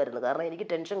എനിക്ക് അത്ഭുതമായിരുന്നു. കാരണം എനിക്ക്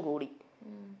ടെൻഷൻ കൂടി.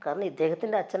 കാരണം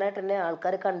ഇദ്ദേഹത്തിൻ്റെ അച്ഛനായിട്ട് എന്നെ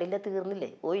ആൾക്കാർ കണ്ടില്ല, തീർന്നില്ലേ,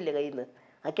 പോയില്ലേ കയ്യിൽ നിന്ന്.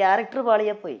 ആ ക്യാരക്ടർ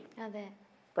പാളിയാൽ പോയി.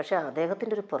 പക്ഷെ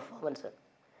അദ്ദേഹത്തിൻ്റെ ഒരു പെർഫോമൻസ്,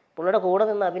 പുള്ളിയുടെ കൂടെ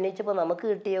നിന്ന് അഭിനയിച്ചപ്പോൾ നമുക്ക്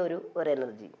കിട്ടിയ ഒരു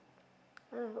എനർജി,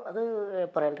 അത്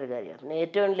പറയേണ്ട ഒരു കാര്യമാണ്. പിന്നെ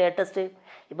ഏറ്റവും ലേറ്റസ്റ്റ്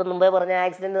ഇപ്പം മുമ്പേ പറഞ്ഞ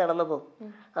ആക്സിഡൻറ്റ് നടന്നപ്പോൾ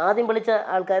ആദ്യം വിളിച്ച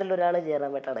ആൾക്കാരിൽ ഒരാൾ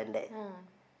ജയറാമേട്ടാണ് എൻ്റെ.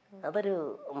 അതൊരു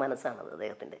മനസ്സാണത്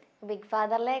അദ്ദേഹത്തിൻ്റെ. ബിഗ്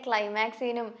ഫാദറിലെ ക്ലൈമാക്സ്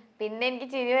സീനും പിന്നെ എനിക്ക്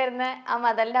ചിരി വരുന്ന ആ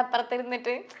മതലിന്റെ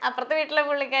അപ്പുറത്തിരുന്നിട്ട് അപ്പുറത്തെ വീട്ടിലെ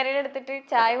പുള്ളിക്കാരിയുടെ എടുത്തിട്ട്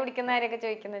ചായ കുടിക്കുന്നവരൊക്കെ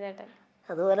ചോദിക്കുന്ന ചേട്ടൻ.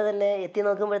 അതുപോലെ തന്നെ എത്തി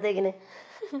നോക്കുമ്പോഴത്തേക്കിന്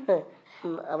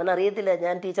അവനറിയത്തില്ല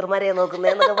ഞാൻ ടീച്ചർമാരെയാണ്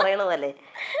നോക്കുന്നതെന്നൊക്കെ പറയണതല്ലേ.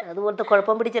 അതുപോലത്തെ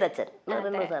കുഴപ്പം പിടിച്ചൊരച്ഛൻ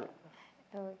സാധനം.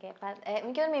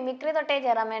 എനിക്ക് മിമിക്രി തൊട്ടേ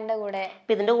ജയറാമേന്റെ കൂടെ.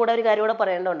 ഇപ്പം ഇതിൻ്റെ കൂടെ ഒരു കാര്യം കൂടെ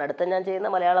പറയേണ്ടതുണ്ട്. അടുത്ത ഞാൻ ചെയ്യുന്ന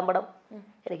മലയാളം പടം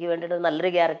എനിക്ക് വേണ്ടിയിട്ട്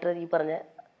നല്ലൊരു ക്യാരക്ടർ ഈ പറഞ്ഞ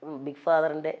ബിഗ്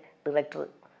ഫാദറിൻ്റെ ഡയറക്ടർ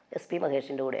SP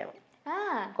മഹേഷിൻ്റെ കൂടെയാണ്.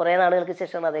 കുറേ നാളുകൾക്ക്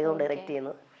ശേഷമാണ് അദ്ദേഹം ഡയറക്റ്റ്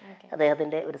ചെയ്യുന്നത്.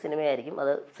 അദ്ദേഹത്തിൻ്റെ ഒരു സിനിമയായിരിക്കും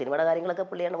അത്. സിനിമയുടെ കാര്യങ്ങളൊക്കെ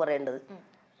പുള്ളിയാണ് പറയേണ്ടത്.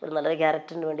 ഒരു നല്ലൊരു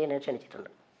ക്യാരക്ടറിന് വേണ്ടി എന്നെ ക്ഷണിച്ചിട്ടുണ്ട്.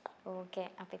 ഓക്കെ,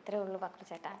 അപ്പം ഇത്രേ ഉള്ളൂ പക്രു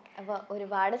ചേട്ടാ. അപ്പോൾ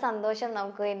ഒരുപാട് സന്തോഷം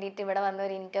നമുക്ക് വേണ്ടിയിട്ട് ഇവിടെ വന്ന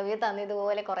ഒരു ഇൻ്റർവ്യൂ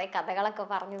തന്നതുപോലെ കുറേ കഥകളൊക്കെ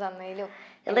പറഞ്ഞു തന്നതിലും.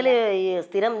 എന്തായാലും ഈ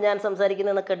സ്ഥിരം ഞാൻ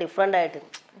സംസാരിക്കുന്നതൊക്കെ ഡിഫറെൻ്റ് ആയിട്ട്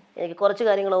എനിക്ക് കുറച്ച്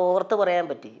കാര്യങ്ങൾ ഓർത്ത് പറയാൻ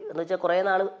പറ്റി. എന്ന് വെച്ചാൽ കുറേ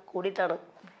നാൾ കൂടിയിട്ടാണ്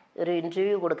ഒരു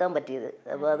ഇൻ്റർവ്യൂ കൊടുക്കാൻ പറ്റിയത്.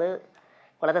 അപ്പോൾ അത്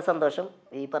വളരെ സന്തോഷം.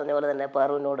 ഈ പറഞ്ഞ പോലെ തന്നെ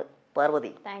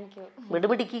പാർവതി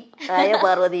മിടുമിടുക്കി ആയ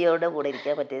പാർവതിയോടെ കൂടെ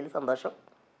ഇരിക്കാൻ പറ്റിയതിൽ സന്തോഷം.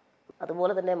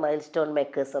 അതുപോലെ തന്നെ മൈൽസ്റ്റോൺ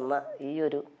മേക്കേഴ്സ് എന്ന ഈ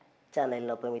ഒരു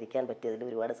ചാനലിനൊപ്പം ഇരിക്കാൻ പറ്റിയതിൽ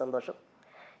ഒരുപാട് സന്തോഷം.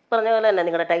 പറഞ്ഞ പോലെ തന്നെ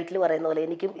നിങ്ങളുടെ ടൈറ്റിൽ പറയുന്ന പോലെ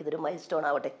എനിക്കും ഇതൊരു മൈൽസ്റ്റോൺ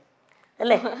ആവട്ടെ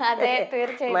അല്ലേ.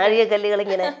 നാഴികക്കല്ലുകൾ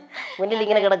ഇങ്ങനെ മുന്നിൽ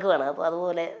ഇങ്ങനെ കിടക്കുകയാണ്. അപ്പോൾ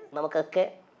അതുപോലെ നമുക്കൊക്കെ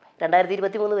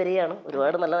 2023 വരെയാണ്.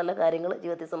 ഒരുപാട് നല്ല നല്ല കാര്യങ്ങൾ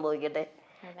ജീവിതത്തിൽ സംഭവിക്കട്ടെ.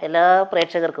 എല്ലാ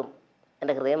പ്രേക്ഷകർക്കും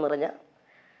എൻ്റെ ഹൃദയം നിറഞ്ഞ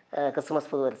ക്രിസ്മസ്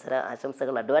പുതുവത്സര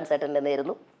ആശംസകൾ അഡ്വാൻസ് ആയിട്ട് തന്നെ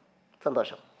നേരുന്നു.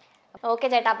 സന്തോഷം. ഓക്കെ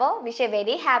ചേട്ടാ, അപ്പോൾ wish A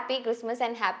very happy Christmas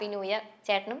and happy new year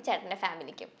ചേട്ടനും ചേട്ടൻ്റെ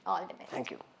ഫാമിലിക്കും. All the best.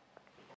 Thank you.